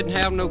if you didn't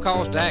have no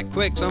cause to act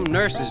quick, some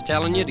nurse is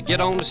telling you to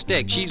get on the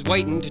stick. She's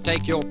waiting to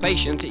take your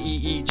patient to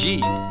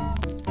EEG.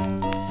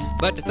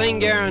 But the thing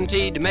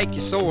guaranteed to make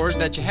you sore is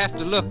that you have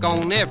to look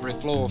on every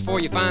floor before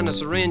you find a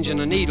syringe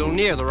and a needle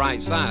near the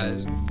right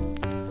size.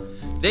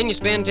 Then you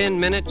spend 10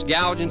 minutes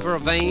gouging for a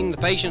vein. The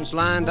patient's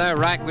lying there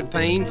racked with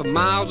pain. For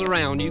miles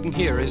around you can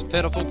hear his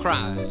pitiful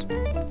cries.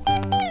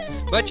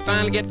 But you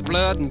finally get the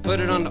blood and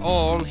put it under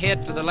oil and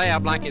head for the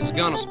lab like it was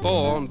gonna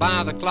spoil, and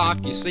by the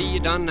clock you see you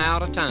done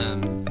out of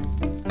time.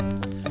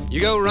 You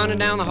go running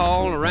down the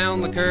hall and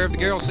around the curve. The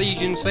girl sees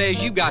you and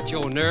says, "You got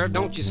your nerve.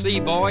 Don't you see,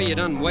 boy, you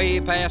done way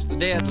past the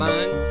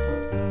deadline."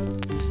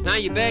 Now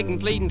you beg and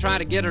plead and try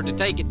to get her to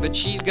take it, but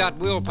she's got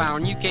willpower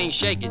and you can't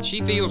shake it. She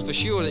feels for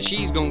sure that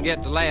she's gonna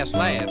get the last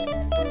laugh.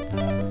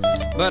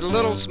 But a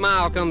little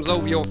smile comes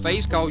over your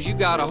face, 'cause you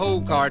got a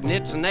hold card and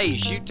it's an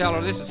ace. You tell her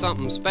this is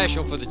something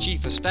special for the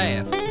chief of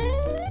staff.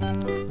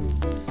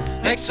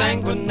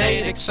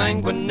 Exsanguinate,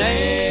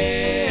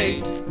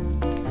 exsanguinate,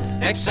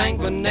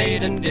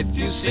 exsanguinate, and if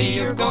you see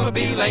you're gonna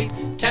be late,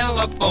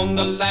 telephone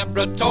the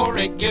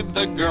laboratory, give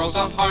the girls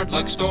a hard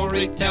luck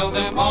story, tell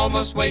them all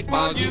must wait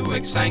while you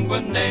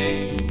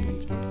exsanguinate.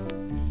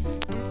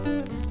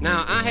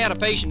 Now, I had a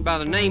patient by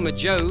the name of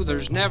Joe.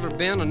 There's never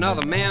been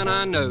another man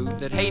I know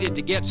that hated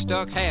to get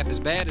stuck half as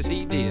bad as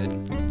he did.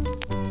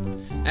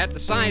 At the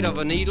sight of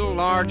a needle,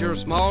 large or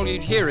small,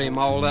 you'd hear him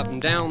all up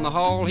and down the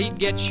hall. He'd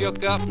get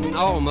shook up and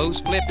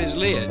almost flip his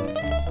lid.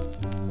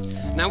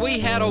 Now, we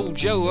had old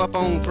Joe up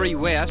on 3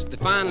 West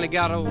that finally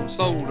got old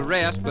soul to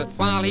rest, but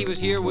while he was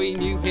here, we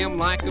knew him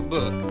like a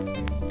book.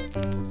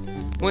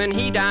 When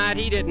he died,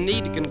 he didn't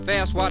need to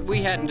confess what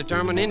we hadn't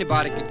determined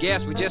anybody could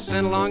guess. We just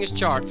sent along his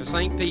chart for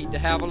St. Pete to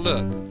have a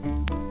look.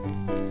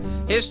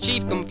 His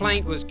chief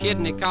complaint was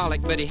kidney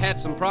colic, but he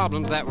had some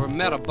problems that were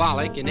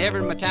metabolic, and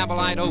every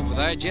metabolite over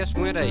there just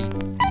went 8.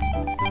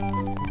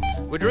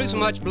 We drew so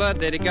much blood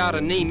that he got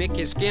anemic,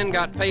 his skin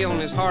got pale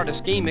and his heart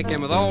ischemic,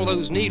 and with all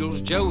those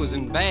needles, Joe was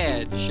in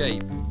bad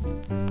shape.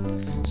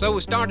 So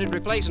we started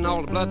replacing all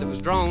the blood that was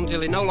drawn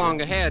till he no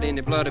longer had any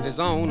blood of his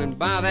own, and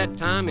by that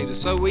time he was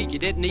so weak he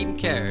didn't even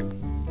care.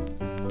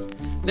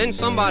 Then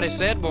somebody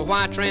said, well,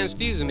 why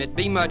transfuse him? It'd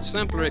be much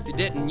simpler if you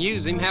didn't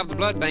use him, have the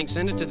blood bank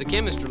send it to the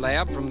chemistry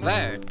lab from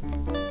there.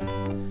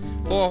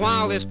 For a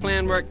while this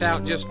plan worked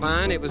out just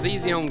fine. It was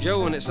easy on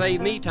Joe and it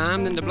saved me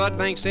time. Then the blood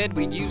bank said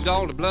we'd used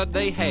all the blood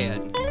they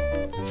had.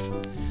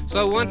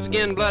 So once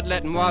again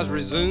bloodletting was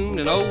resumed,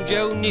 and old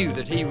Joe knew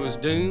that he was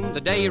doomed.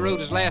 The day he wrote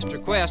his last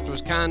request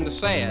was kinda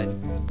sad.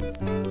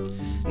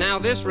 Now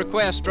this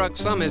request struck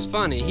some as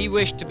funny. He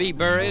wished to be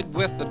buried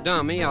with the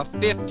dummy, a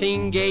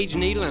 15-gauge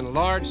needle and a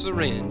large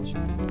syringe.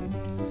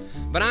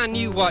 But I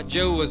knew what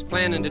Joe was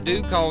planning to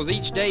do, 'cause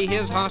each day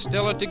his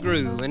hostility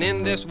grew, and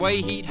in this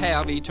way he'd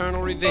have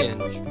eternal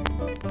revenge.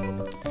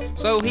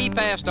 So he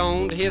passed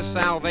on to his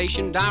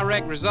salvation,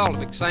 direct result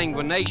of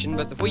exsanguination,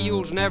 but the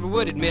wheels never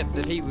would admit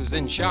that he was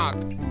in shock.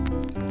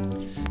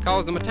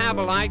 'Cause the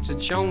metabolites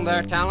had shown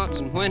their talents,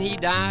 and when he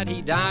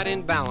died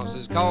in balance.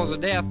 As cause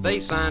of death, they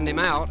signed him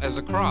out as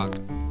a crock.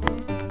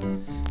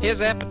 His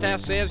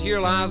epitaph says, "Here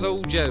lies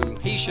old Joe.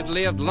 He should have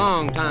lived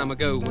long time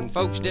ago, when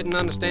folks didn't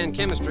understand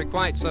chemistry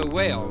quite so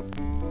well."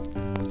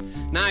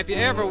 Now, if you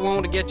ever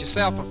want to get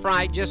yourself a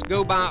fright, just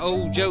go by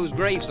old Joe's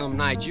grave some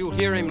night. You'll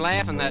hear him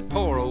laugh and that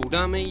poor old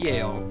dummy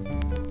yell.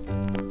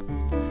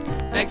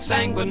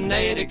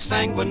 Exsanguinate,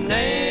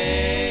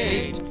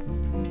 exsanguinate,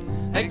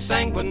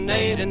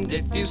 exsanguinate, and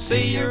if you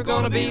see you're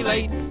gonna be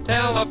late,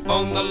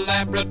 telephone the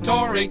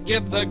laboratory,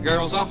 give the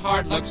girls a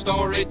hard luck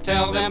story,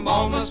 tell them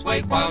all must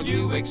wait while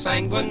you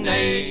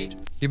exsanguinate.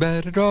 You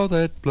better draw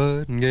that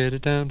blood and get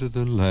it down to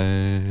the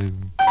lab.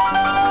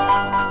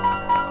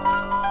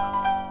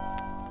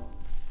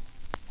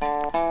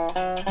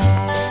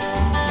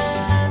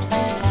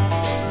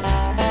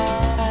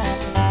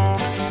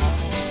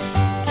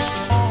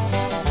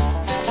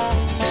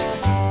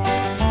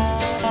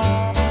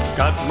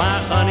 Got my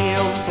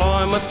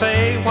unemployment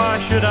pay, why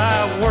should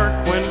I work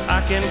when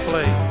I can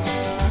play?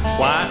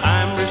 Why,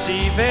 I'm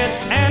receiving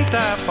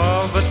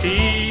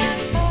anti-poverty.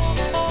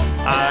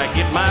 I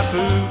get my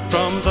food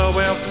from the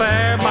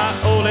welfare, my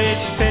old age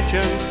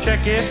pension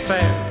check is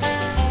fair.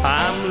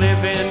 I'm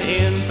living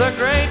in the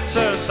great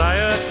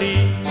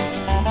society.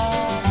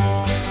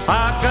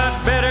 I've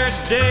got better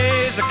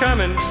days a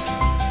coming,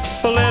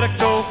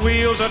 political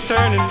wheels are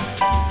turning.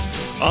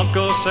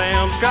 Uncle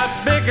Sam's got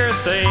bigger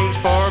things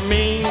for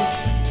me.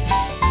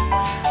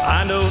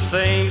 I know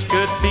things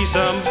could be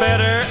some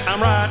better.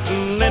 I'm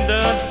writing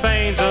Lyndon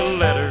Baines a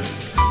letter,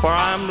 for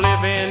I'm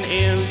living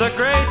in the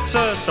great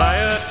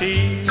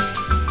society.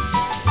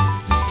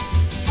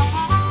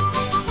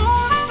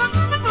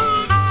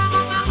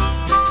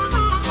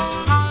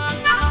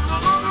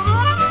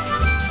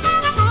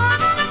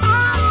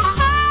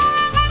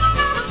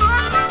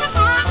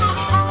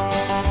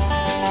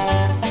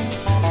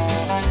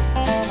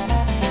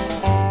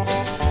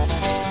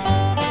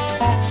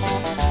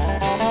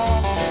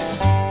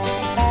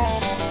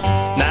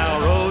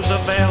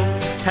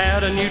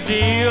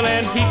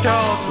 And he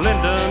taught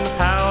Lyndon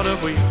how to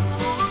wheel.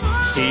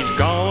 He's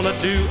gonna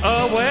do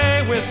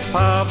away with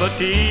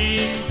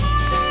poverty.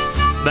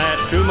 That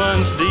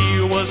Truman's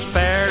deal was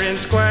fair and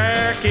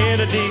square.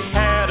 Kennedy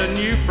had a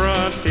new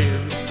frontier,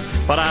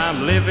 but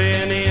I'm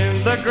living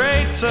in the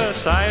great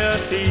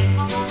society.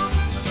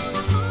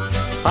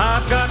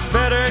 I've got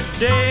better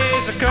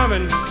days a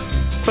coming,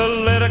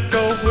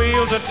 political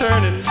wheels are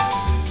turning.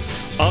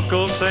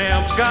 Uncle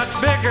Sam's got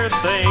bigger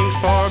things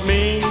for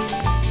me.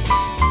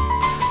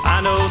 I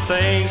know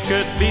things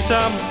could be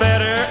some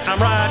better. I'm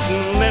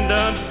writing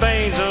Lyndon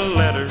Baines a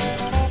letter,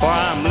 for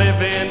I'm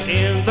living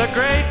in the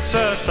great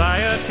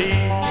society.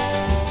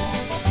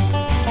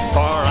 For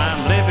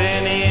I'm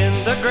living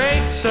in the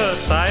great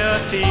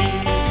society.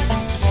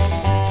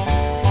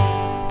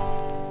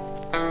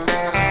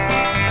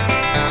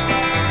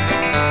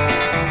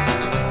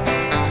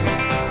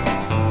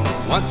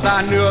 Once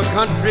I knew a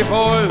country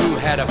boy who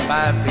had a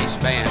five-piece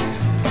band,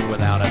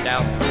 without a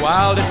doubt the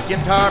wildest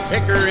guitar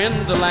picker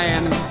in the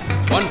land.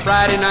 One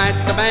Friday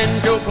night the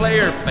banjo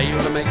player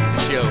failed to make the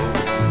show.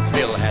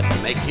 Bill had to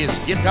make his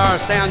guitar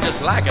sound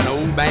just like an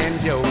old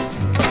banjo.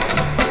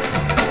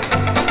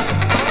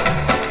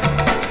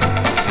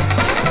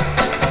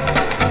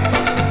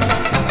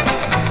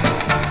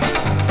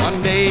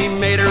 One day he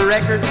made a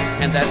record,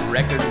 and that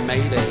record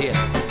made a hit.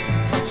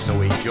 So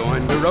he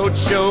joined the road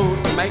show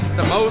to make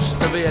the most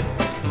of it.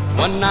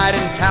 One night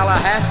in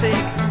Tallahassee,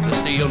 the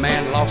steel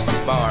man lost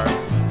his bar.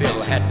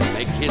 Bill had to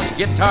make his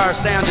guitar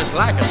sound just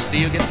like a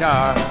steel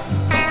guitar.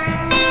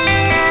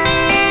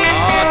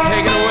 Oh,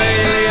 take it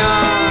away,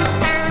 Leon.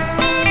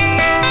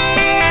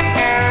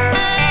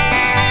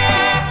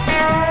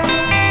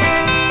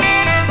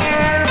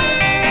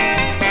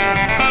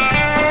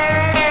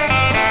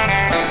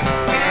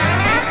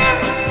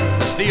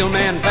 The steel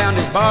man found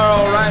his bar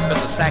all right, but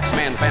the sax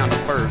man found it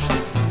first.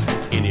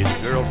 In his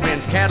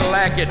girlfriend's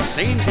Cadillac, it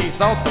seems he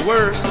thought the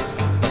worst.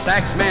 The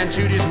sax man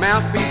chewed his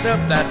mouthpiece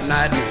up that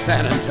night in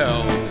San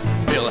Antone.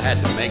 Bill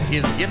had to make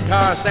his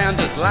guitar sound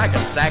just like a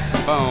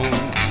saxophone.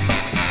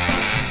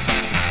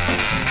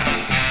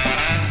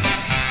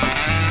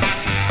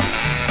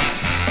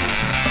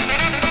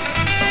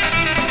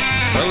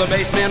 Well, the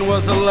bass man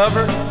was a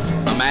lover,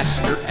 a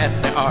master at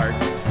the art.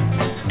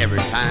 Every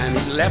time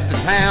he left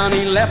a town,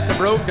 he left a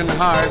broken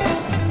heart.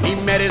 He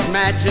met his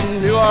match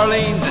in New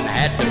Orleans and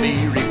had to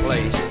be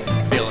replaced.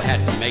 Bill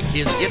had to make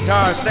his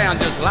guitar sound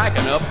just like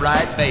an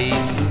upright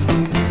bass.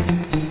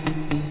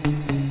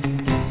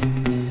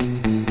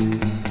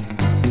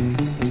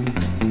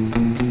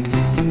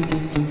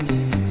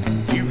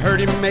 You've heard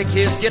him make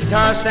his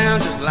guitar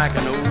sound just like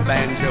an old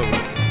banjo.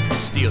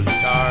 Steel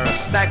guitar, a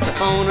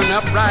saxophone, an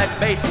upright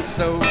bass, and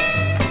so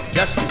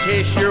Just in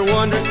case you're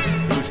wondering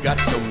who's got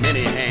so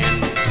many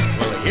hands.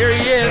 Well, here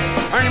he is,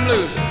 turn him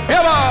loose.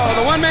 Phil Ball,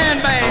 the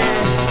one-man band.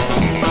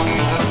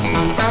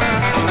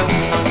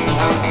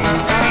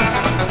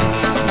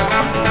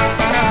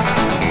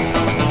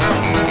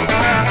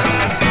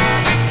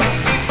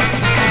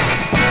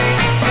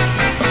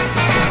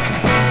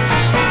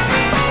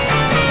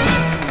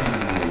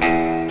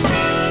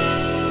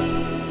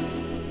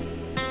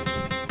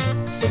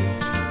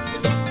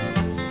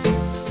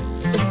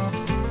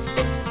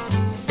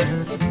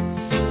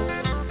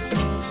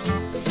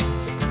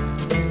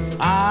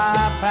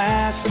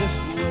 This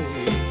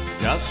way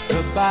just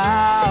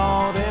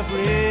about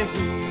every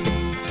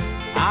week.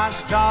 I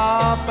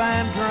stop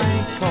and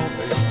drink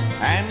coffee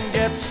and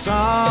get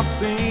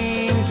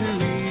something to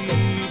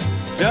eat,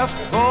 just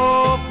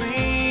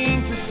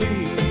hoping to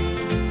see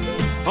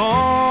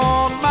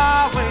on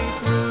my way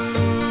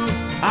through.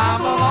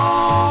 I'm a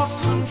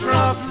lonesome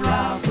truck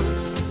driver,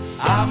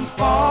 I'm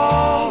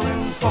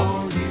falling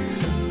for you.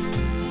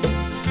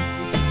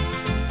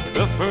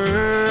 The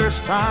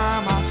first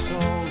time I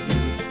saw you,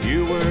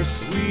 you were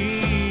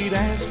sweet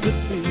as could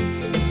be.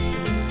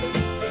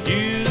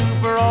 You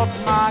brought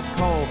my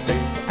coffee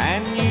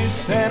and you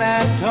sat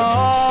and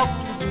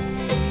talked to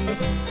me.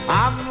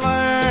 I'm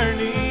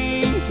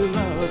learning to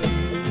love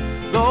you,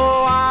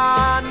 though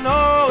I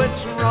know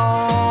it's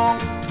wrong.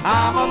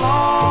 I'm a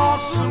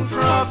lonesome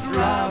truck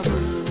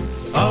driver,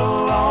 a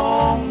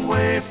long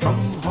way from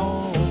home.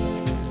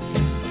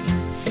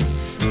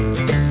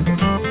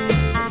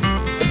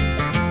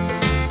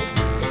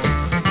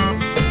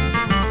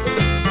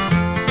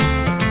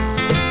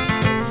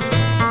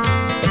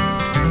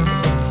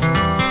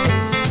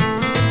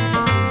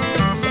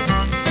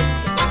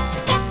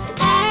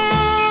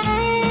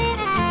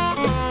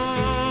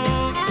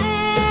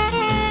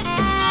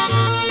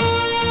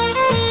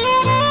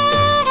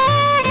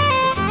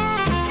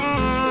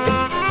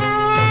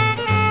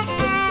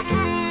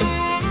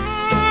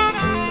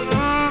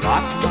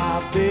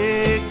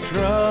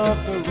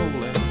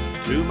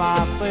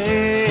 My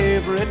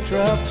favorite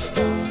truck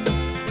stop.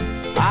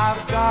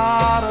 I've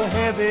got a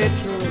heavy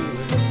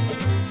trailer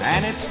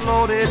and it's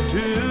loaded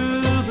to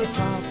the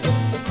top,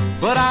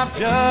 but I've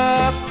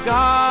just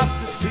got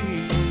to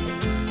see you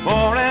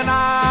for an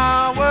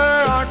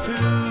hour or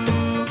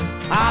two.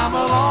 I'm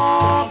a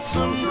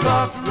lonesome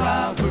truck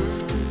driver,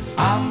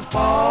 I'm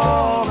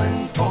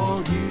falling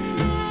for you.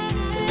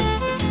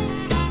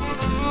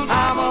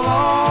 I'm a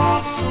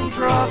lonesome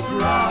truck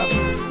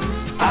driver,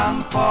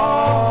 I'm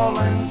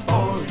falling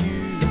for you.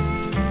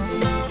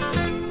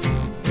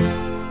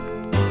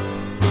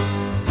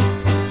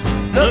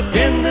 Look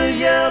in the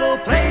yellow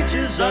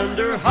pages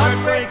under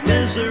heartbreak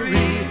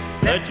misery.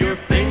 Let your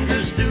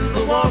fingers do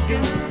the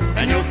walking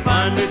and you'll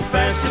find it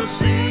fast, you'll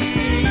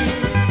see.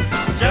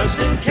 Just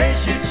in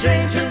case you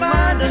change your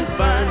mind and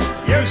find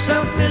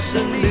yourself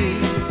missing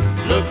me.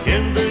 Look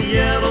in the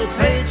yellow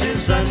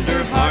pages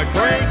under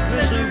heartbreak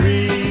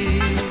misery.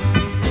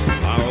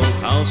 Our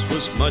old house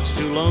was much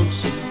too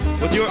lonesome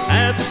with your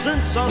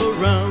absence all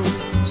around.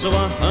 So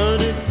I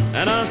hunted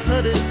and I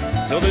hunted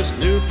till this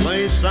new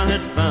place I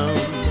had found.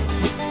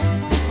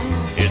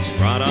 It's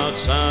right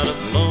outside of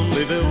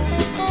Lonelyville,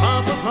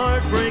 top of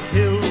Heartbreak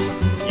Hill.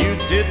 You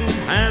didn't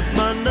have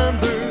my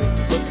number,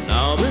 but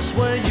now this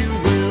way you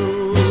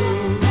will.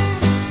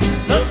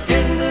 Look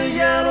in the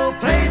yellow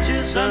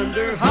pages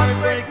under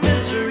heartbreak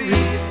misery.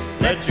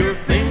 Let your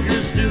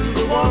fingers do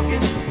the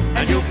walking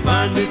and you'll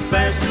find me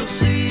fast, you'll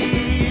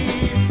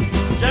see.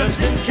 Just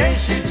in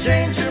case you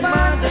change your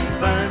mind and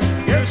find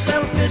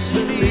yourself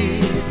missing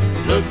me.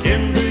 Look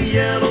in the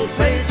yellow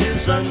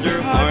pages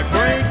under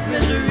heartbreak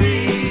misery.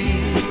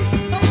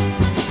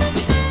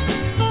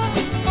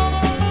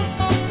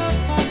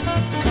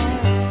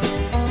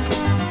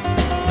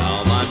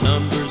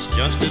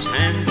 Just as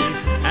handy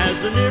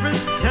as the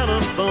nearest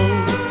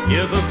telephone.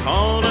 Give a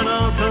call and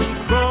I'll come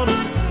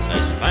crawling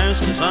as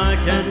fast as I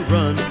can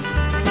run.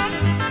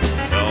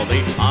 Tell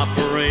the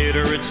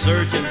operator it's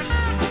urgent,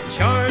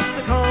 charge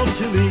the call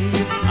to me.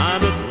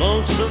 I'm at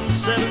lonesome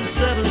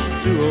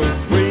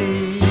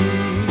 77203.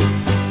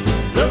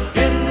 Look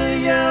in the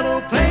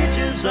yellow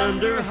pages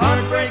under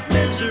heartbreak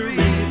misery.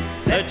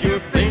 Let your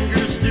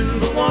fingers do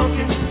the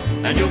walking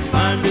and you'll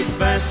find me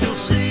fast, you'll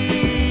see.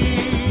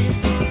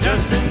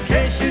 Just in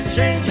case you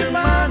change your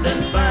mind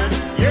and find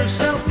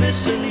yourself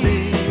missing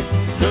me.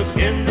 Look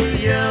in the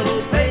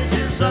yellow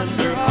pages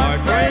under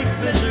heartbreak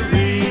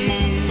misery.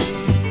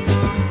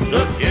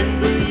 Look in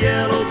the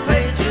yellow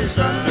pages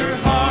under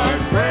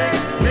heartbreak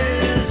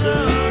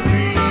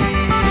misery.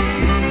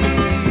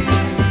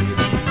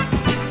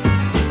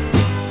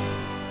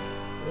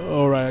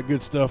 All right,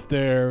 good stuff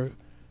there.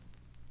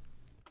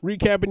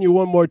 Recapping you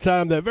one more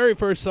time, that very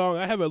first song,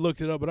 I haven't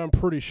looked it up, but I'm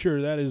pretty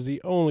sure that is the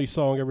only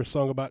song ever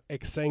sung about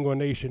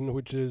exsanguination,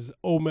 which is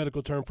old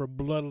medical term for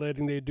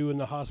bloodletting they do in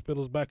the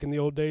hospitals back in the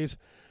old days.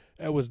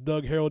 That was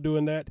Doug Harrell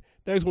doing that.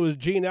 Next one was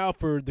Gene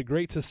Alford, The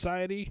Great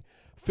Society.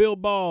 Phil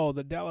Ball,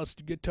 the Dallas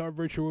guitar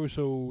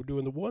virtuoso,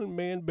 doing the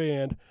one-man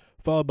band,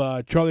 Followed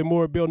by Charlie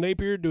Moore, Bill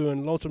Napier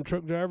doing Lonesome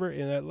Truck Driver,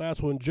 and that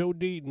last one, Joe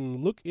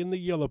Deaton, Look in the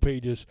Yellow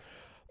Pages.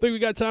 I think we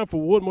got time for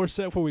one more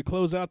set before we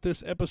close out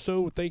this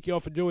episode. Thank you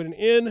all for joining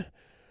in.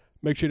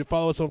 Make sure to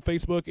follow us on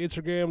Facebook,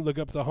 Instagram, look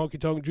up the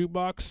Honkytonk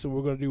Jukebox, and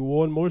we're going to do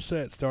one more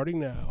set starting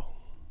now.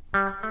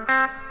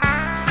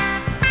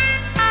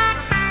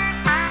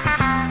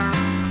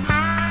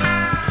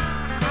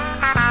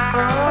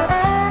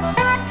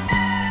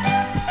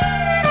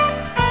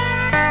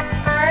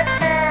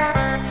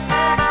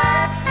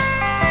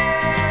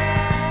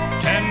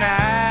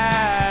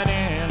 Tonight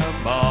in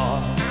a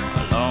bar,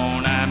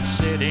 alone I'm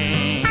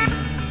sitting,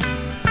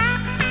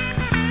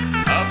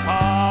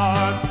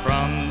 apart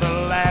from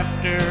the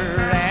laughter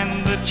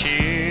and the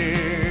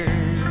cheer,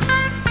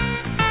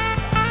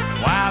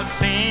 while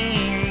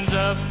scenes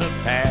of the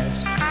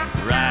past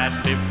rise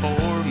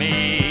before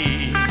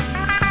me,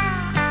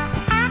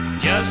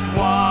 just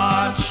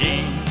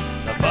watching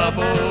the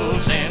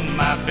bubbles in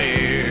my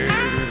beer.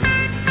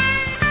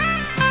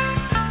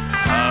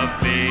 A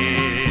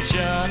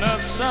vision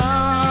of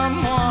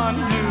someone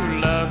who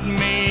loved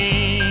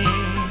me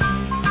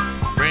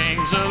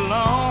brings a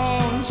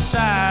lone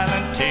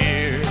silent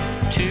tear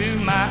to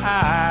my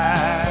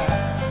eye.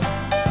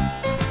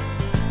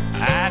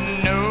 I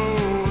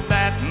know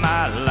that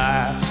my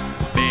life's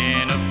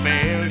been a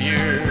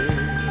failure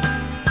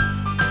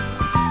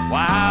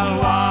while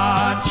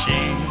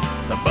watching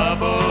the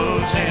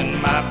bubbles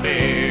in my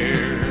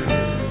beer.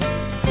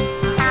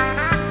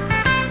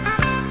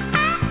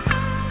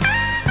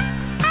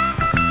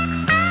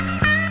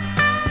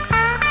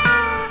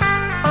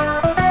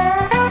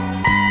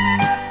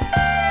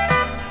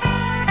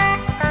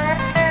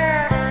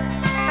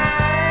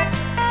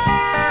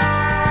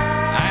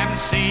 I'm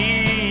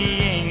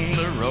seeing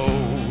the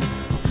road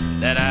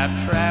that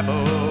I've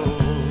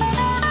traveled,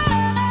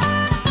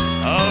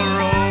 a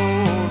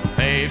road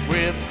paved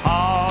with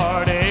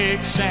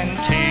heartaches and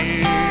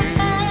tears.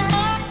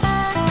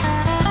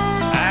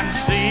 I'm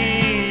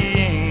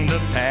seeing the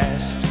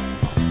past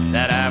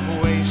that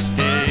I've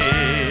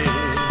wasted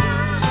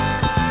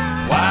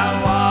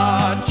while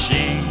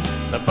watching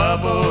the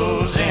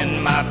bubbles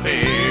in my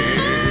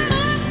beer.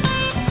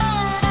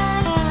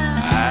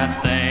 I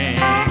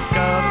think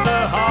of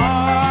the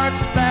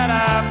hearts that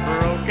I've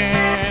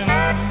broken,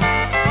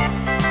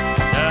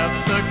 of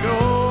the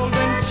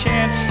golden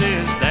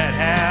chances that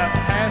have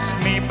passed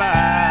me by,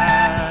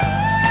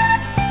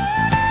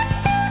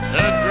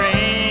 the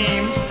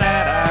dreams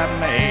that I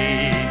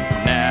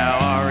made now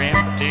are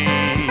empty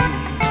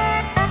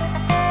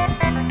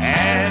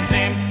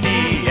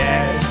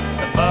as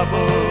the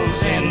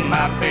bubbles in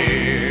my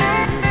beer,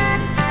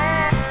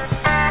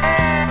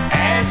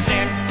 as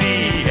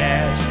empty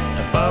as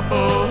the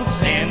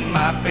bubbles in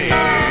my beer.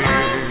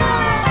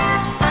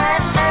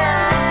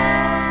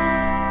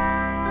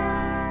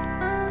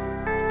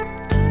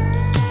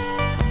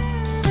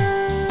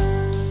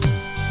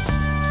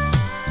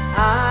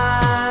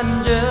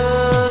 I'm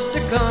just a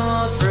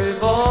country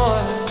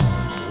boy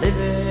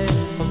living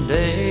from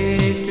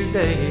day to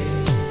day.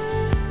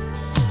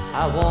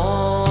 I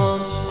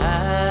once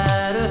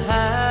had a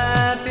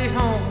happy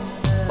home,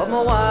 but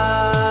my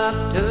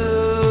wife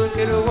took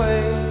it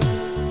away.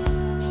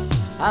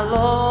 I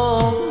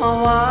love my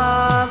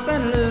wife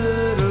and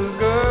little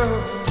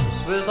girls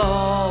with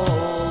all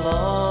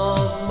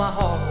of my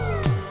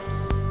heart,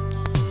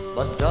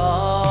 but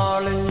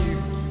darling, you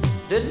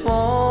didn't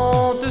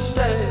want to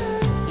stay.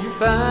 You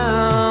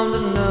found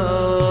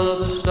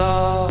another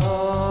star.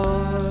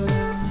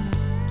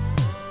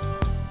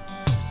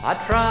 I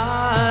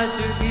tried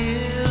to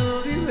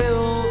give you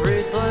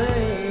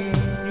everything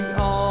you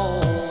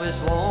always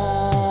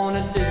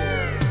wanted,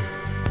 dear.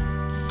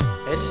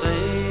 It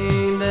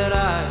seemed that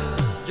I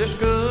just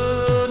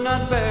could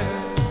not bear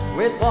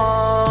with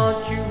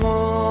what you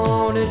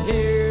wanted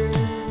here.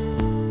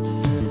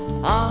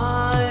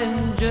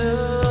 I'm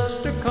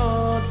just a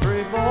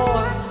country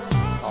boy,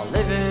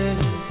 living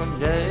from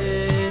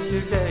day to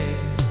day,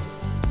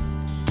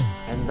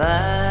 and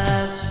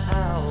that's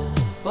how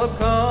a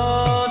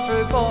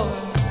country boy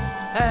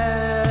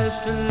has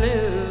to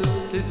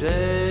live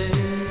today.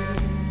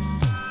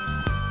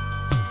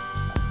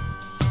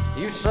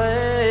 You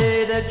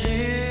say that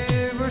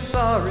you were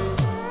sorry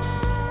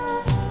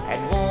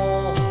and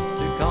want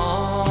to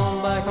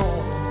come back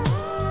home.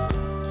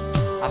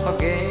 I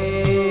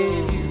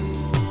forgave you,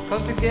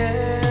 'cause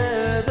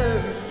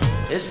together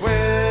is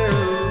where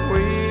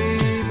we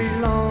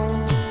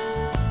belong.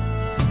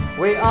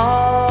 We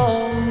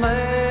all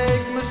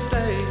make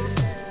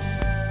mistakes,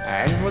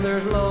 and where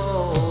there's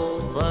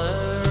love,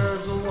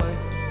 there's a way.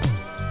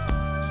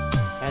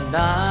 And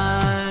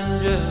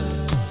I'm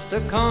just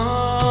a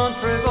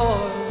country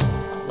boy,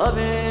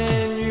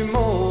 loving you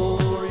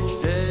more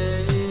each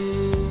day.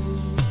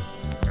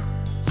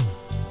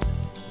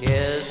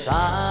 Yes,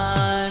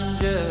 I'm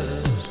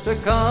just a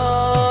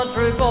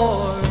country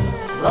boy,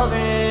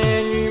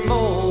 loving you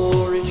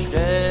more each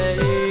day.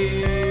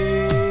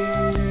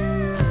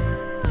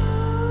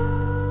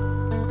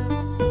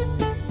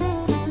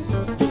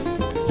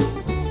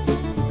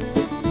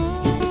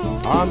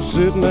 I'm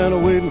sitting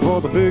and waiting for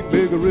the big,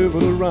 big river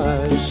to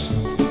rise.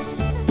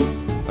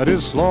 I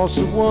just lost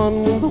the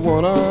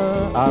one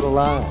I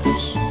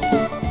idolize.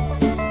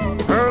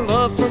 Her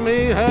love for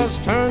me has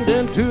turned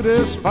into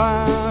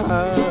despise.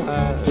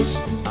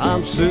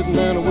 I'm sitting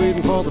and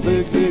waiting for the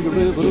big, big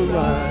river to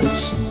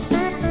rise.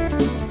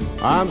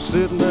 I'm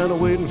sitting and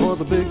waiting for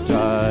the big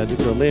tide to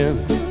come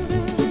in.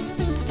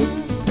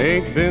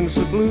 Ain't been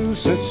so blue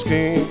since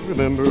can't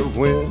remember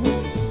when.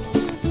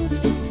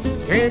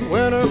 Can't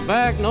win her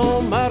back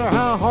no matter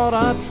how hard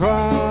I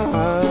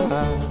try.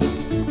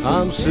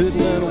 I'm sitting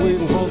and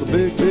waiting for the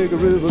big, big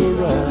river to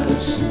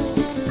rise.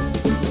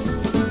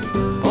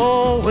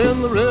 Oh,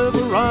 when the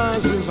river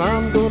rises,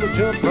 I'm gonna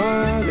jump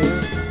right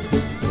in.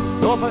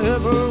 If I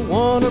ever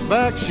won her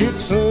back, she'd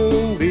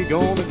soon be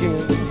gone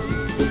again.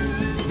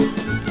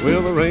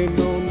 Well, there ain't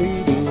no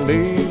need in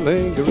me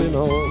lingering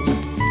on.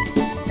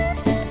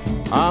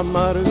 I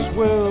might as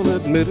well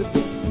admit it,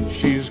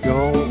 she's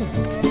gone.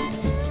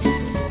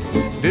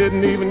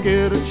 Didn't even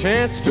get a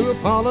chance to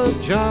apologize.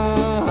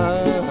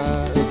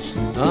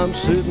 I'm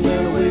sitting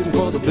there waiting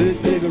for the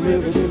big, big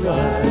river to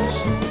rise.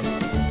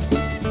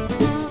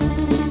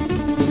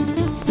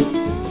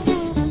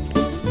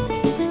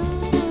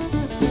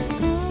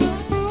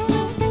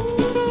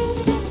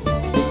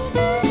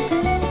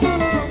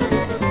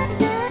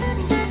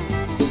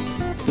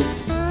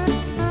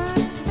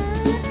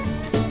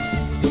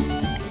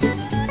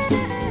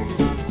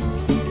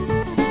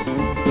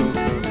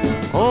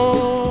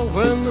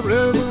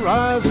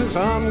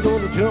 I'm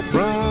gonna jump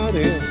right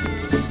in.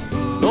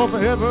 If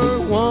I ever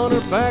won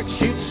her back,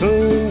 she'd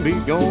soon be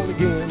gone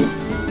again.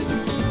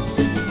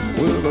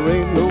 Well, there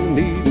ain't no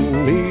need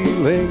in me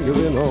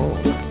lingering on.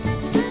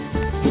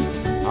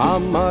 I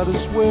might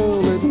as well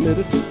admit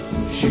it,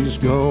 she's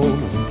gone.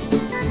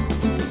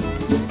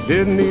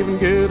 Didn't even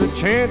get a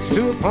chance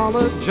to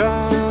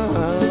apologize.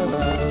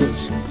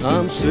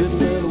 I'm sitting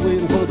there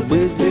waiting for the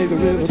big, big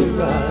river to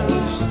rise.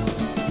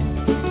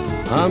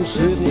 I'm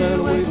sitting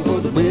there waiting for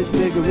the big,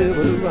 big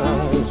river to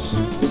rise.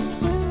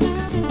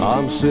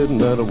 I'm sitting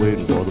there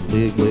waiting for the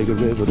big, big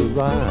river to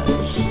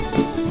rise.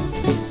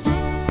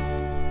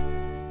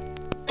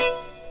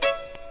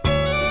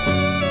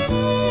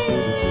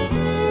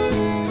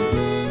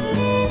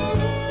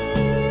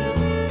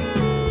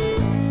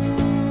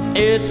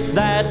 It's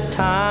that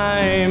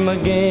time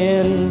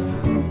again,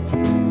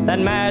 that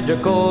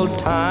magical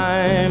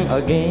time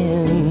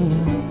again.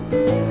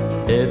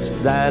 It's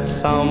that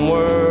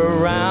somewhere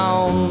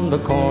around the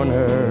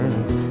corner,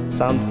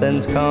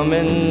 something's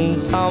coming,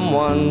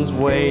 someone's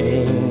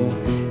waiting.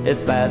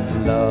 It's that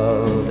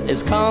love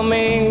is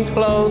coming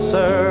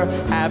closer,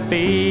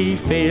 happy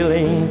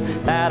feeling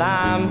that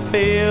I'm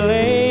feeling.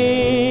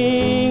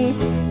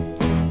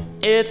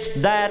 It's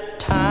that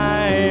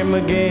time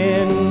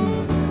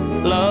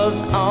again,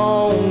 love's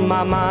on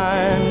my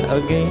mind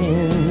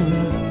again.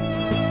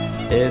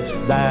 It's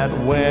that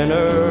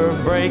winter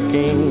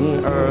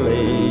breaking,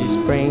 early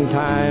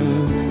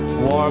springtime,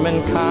 warm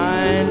and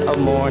kind of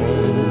morning.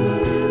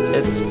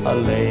 It's a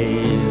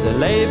lazy,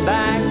 laid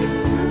back,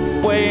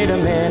 wait a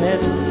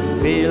minute,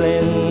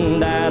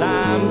 feeling that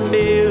I'm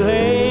feeling.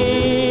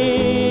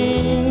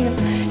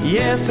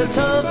 Yes, it's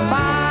a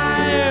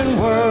fine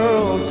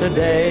world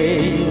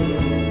today,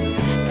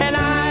 and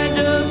I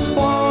just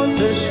want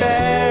to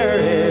share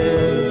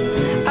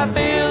it. I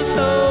feel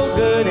so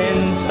good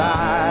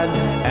inside,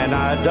 and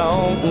I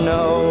don't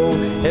know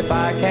if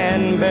I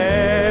can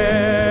bear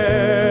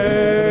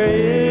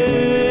it.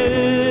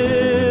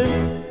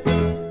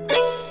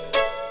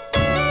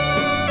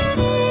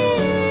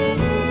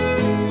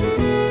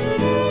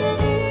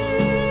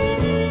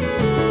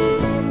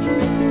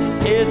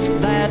 It's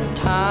that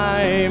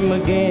time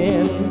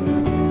again,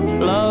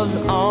 love's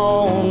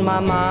on my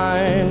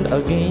mind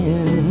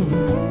again.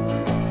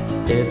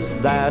 It's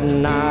that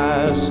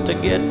nice to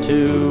get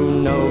to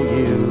know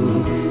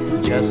you,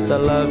 just to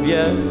love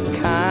you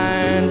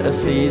kind of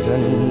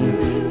season.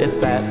 It's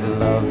that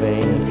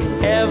loving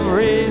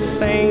every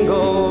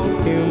single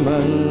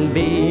human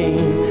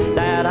being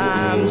that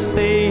I'm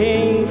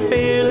seeing,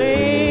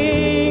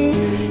 feeling.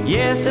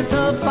 Yes, it's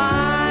a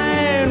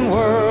fine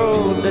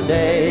world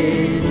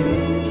today,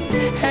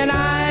 and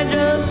I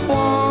just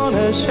want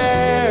to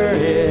share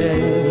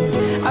it.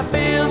 I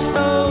feel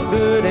so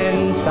good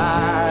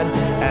inside,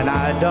 and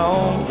I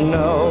don't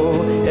know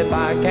if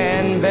I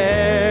can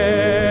bear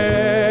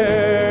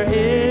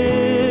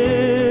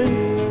it.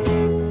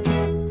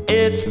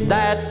 It's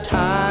that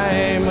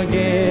time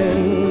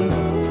again,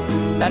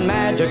 that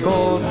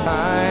magical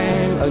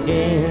time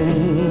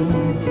again.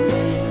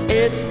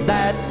 It's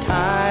that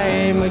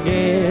time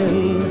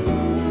again,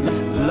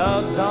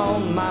 love's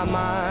on my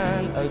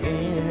mind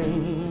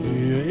again.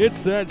 Yeah,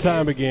 it's that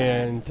time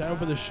again. Time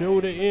for the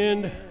show to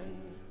end.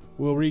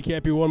 We'll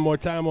recap you one more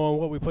time on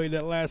what we played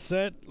that last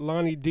set.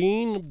 Lonnie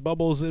Dean,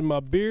 Bubbles in My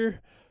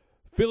Beer.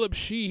 Philip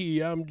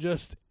Sheehy, I'm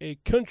Just a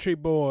Country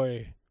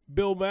Boy.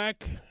 Bill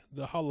Mack,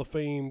 the Hall of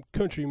Fame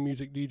country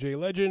music DJ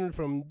legend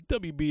from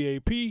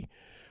WBAP.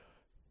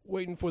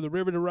 Waiting for the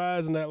river to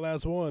rise, and that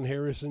last one,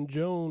 Harrison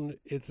Jones.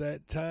 It's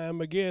that time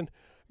again.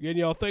 Again,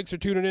 y'all, thanks for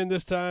tuning in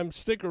this time.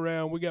 Stick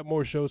around. We got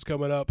more shows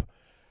coming up.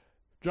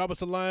 Drop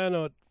us a line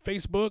on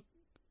Facebook,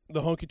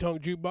 the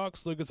Honkytonk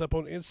Jukebox. Look us up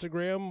on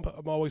Instagram.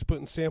 I'm always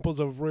putting samples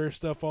of rare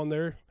stuff on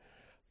there.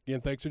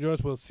 Again, thanks for joining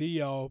us. We'll see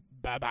y'all.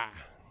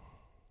 Bye-bye.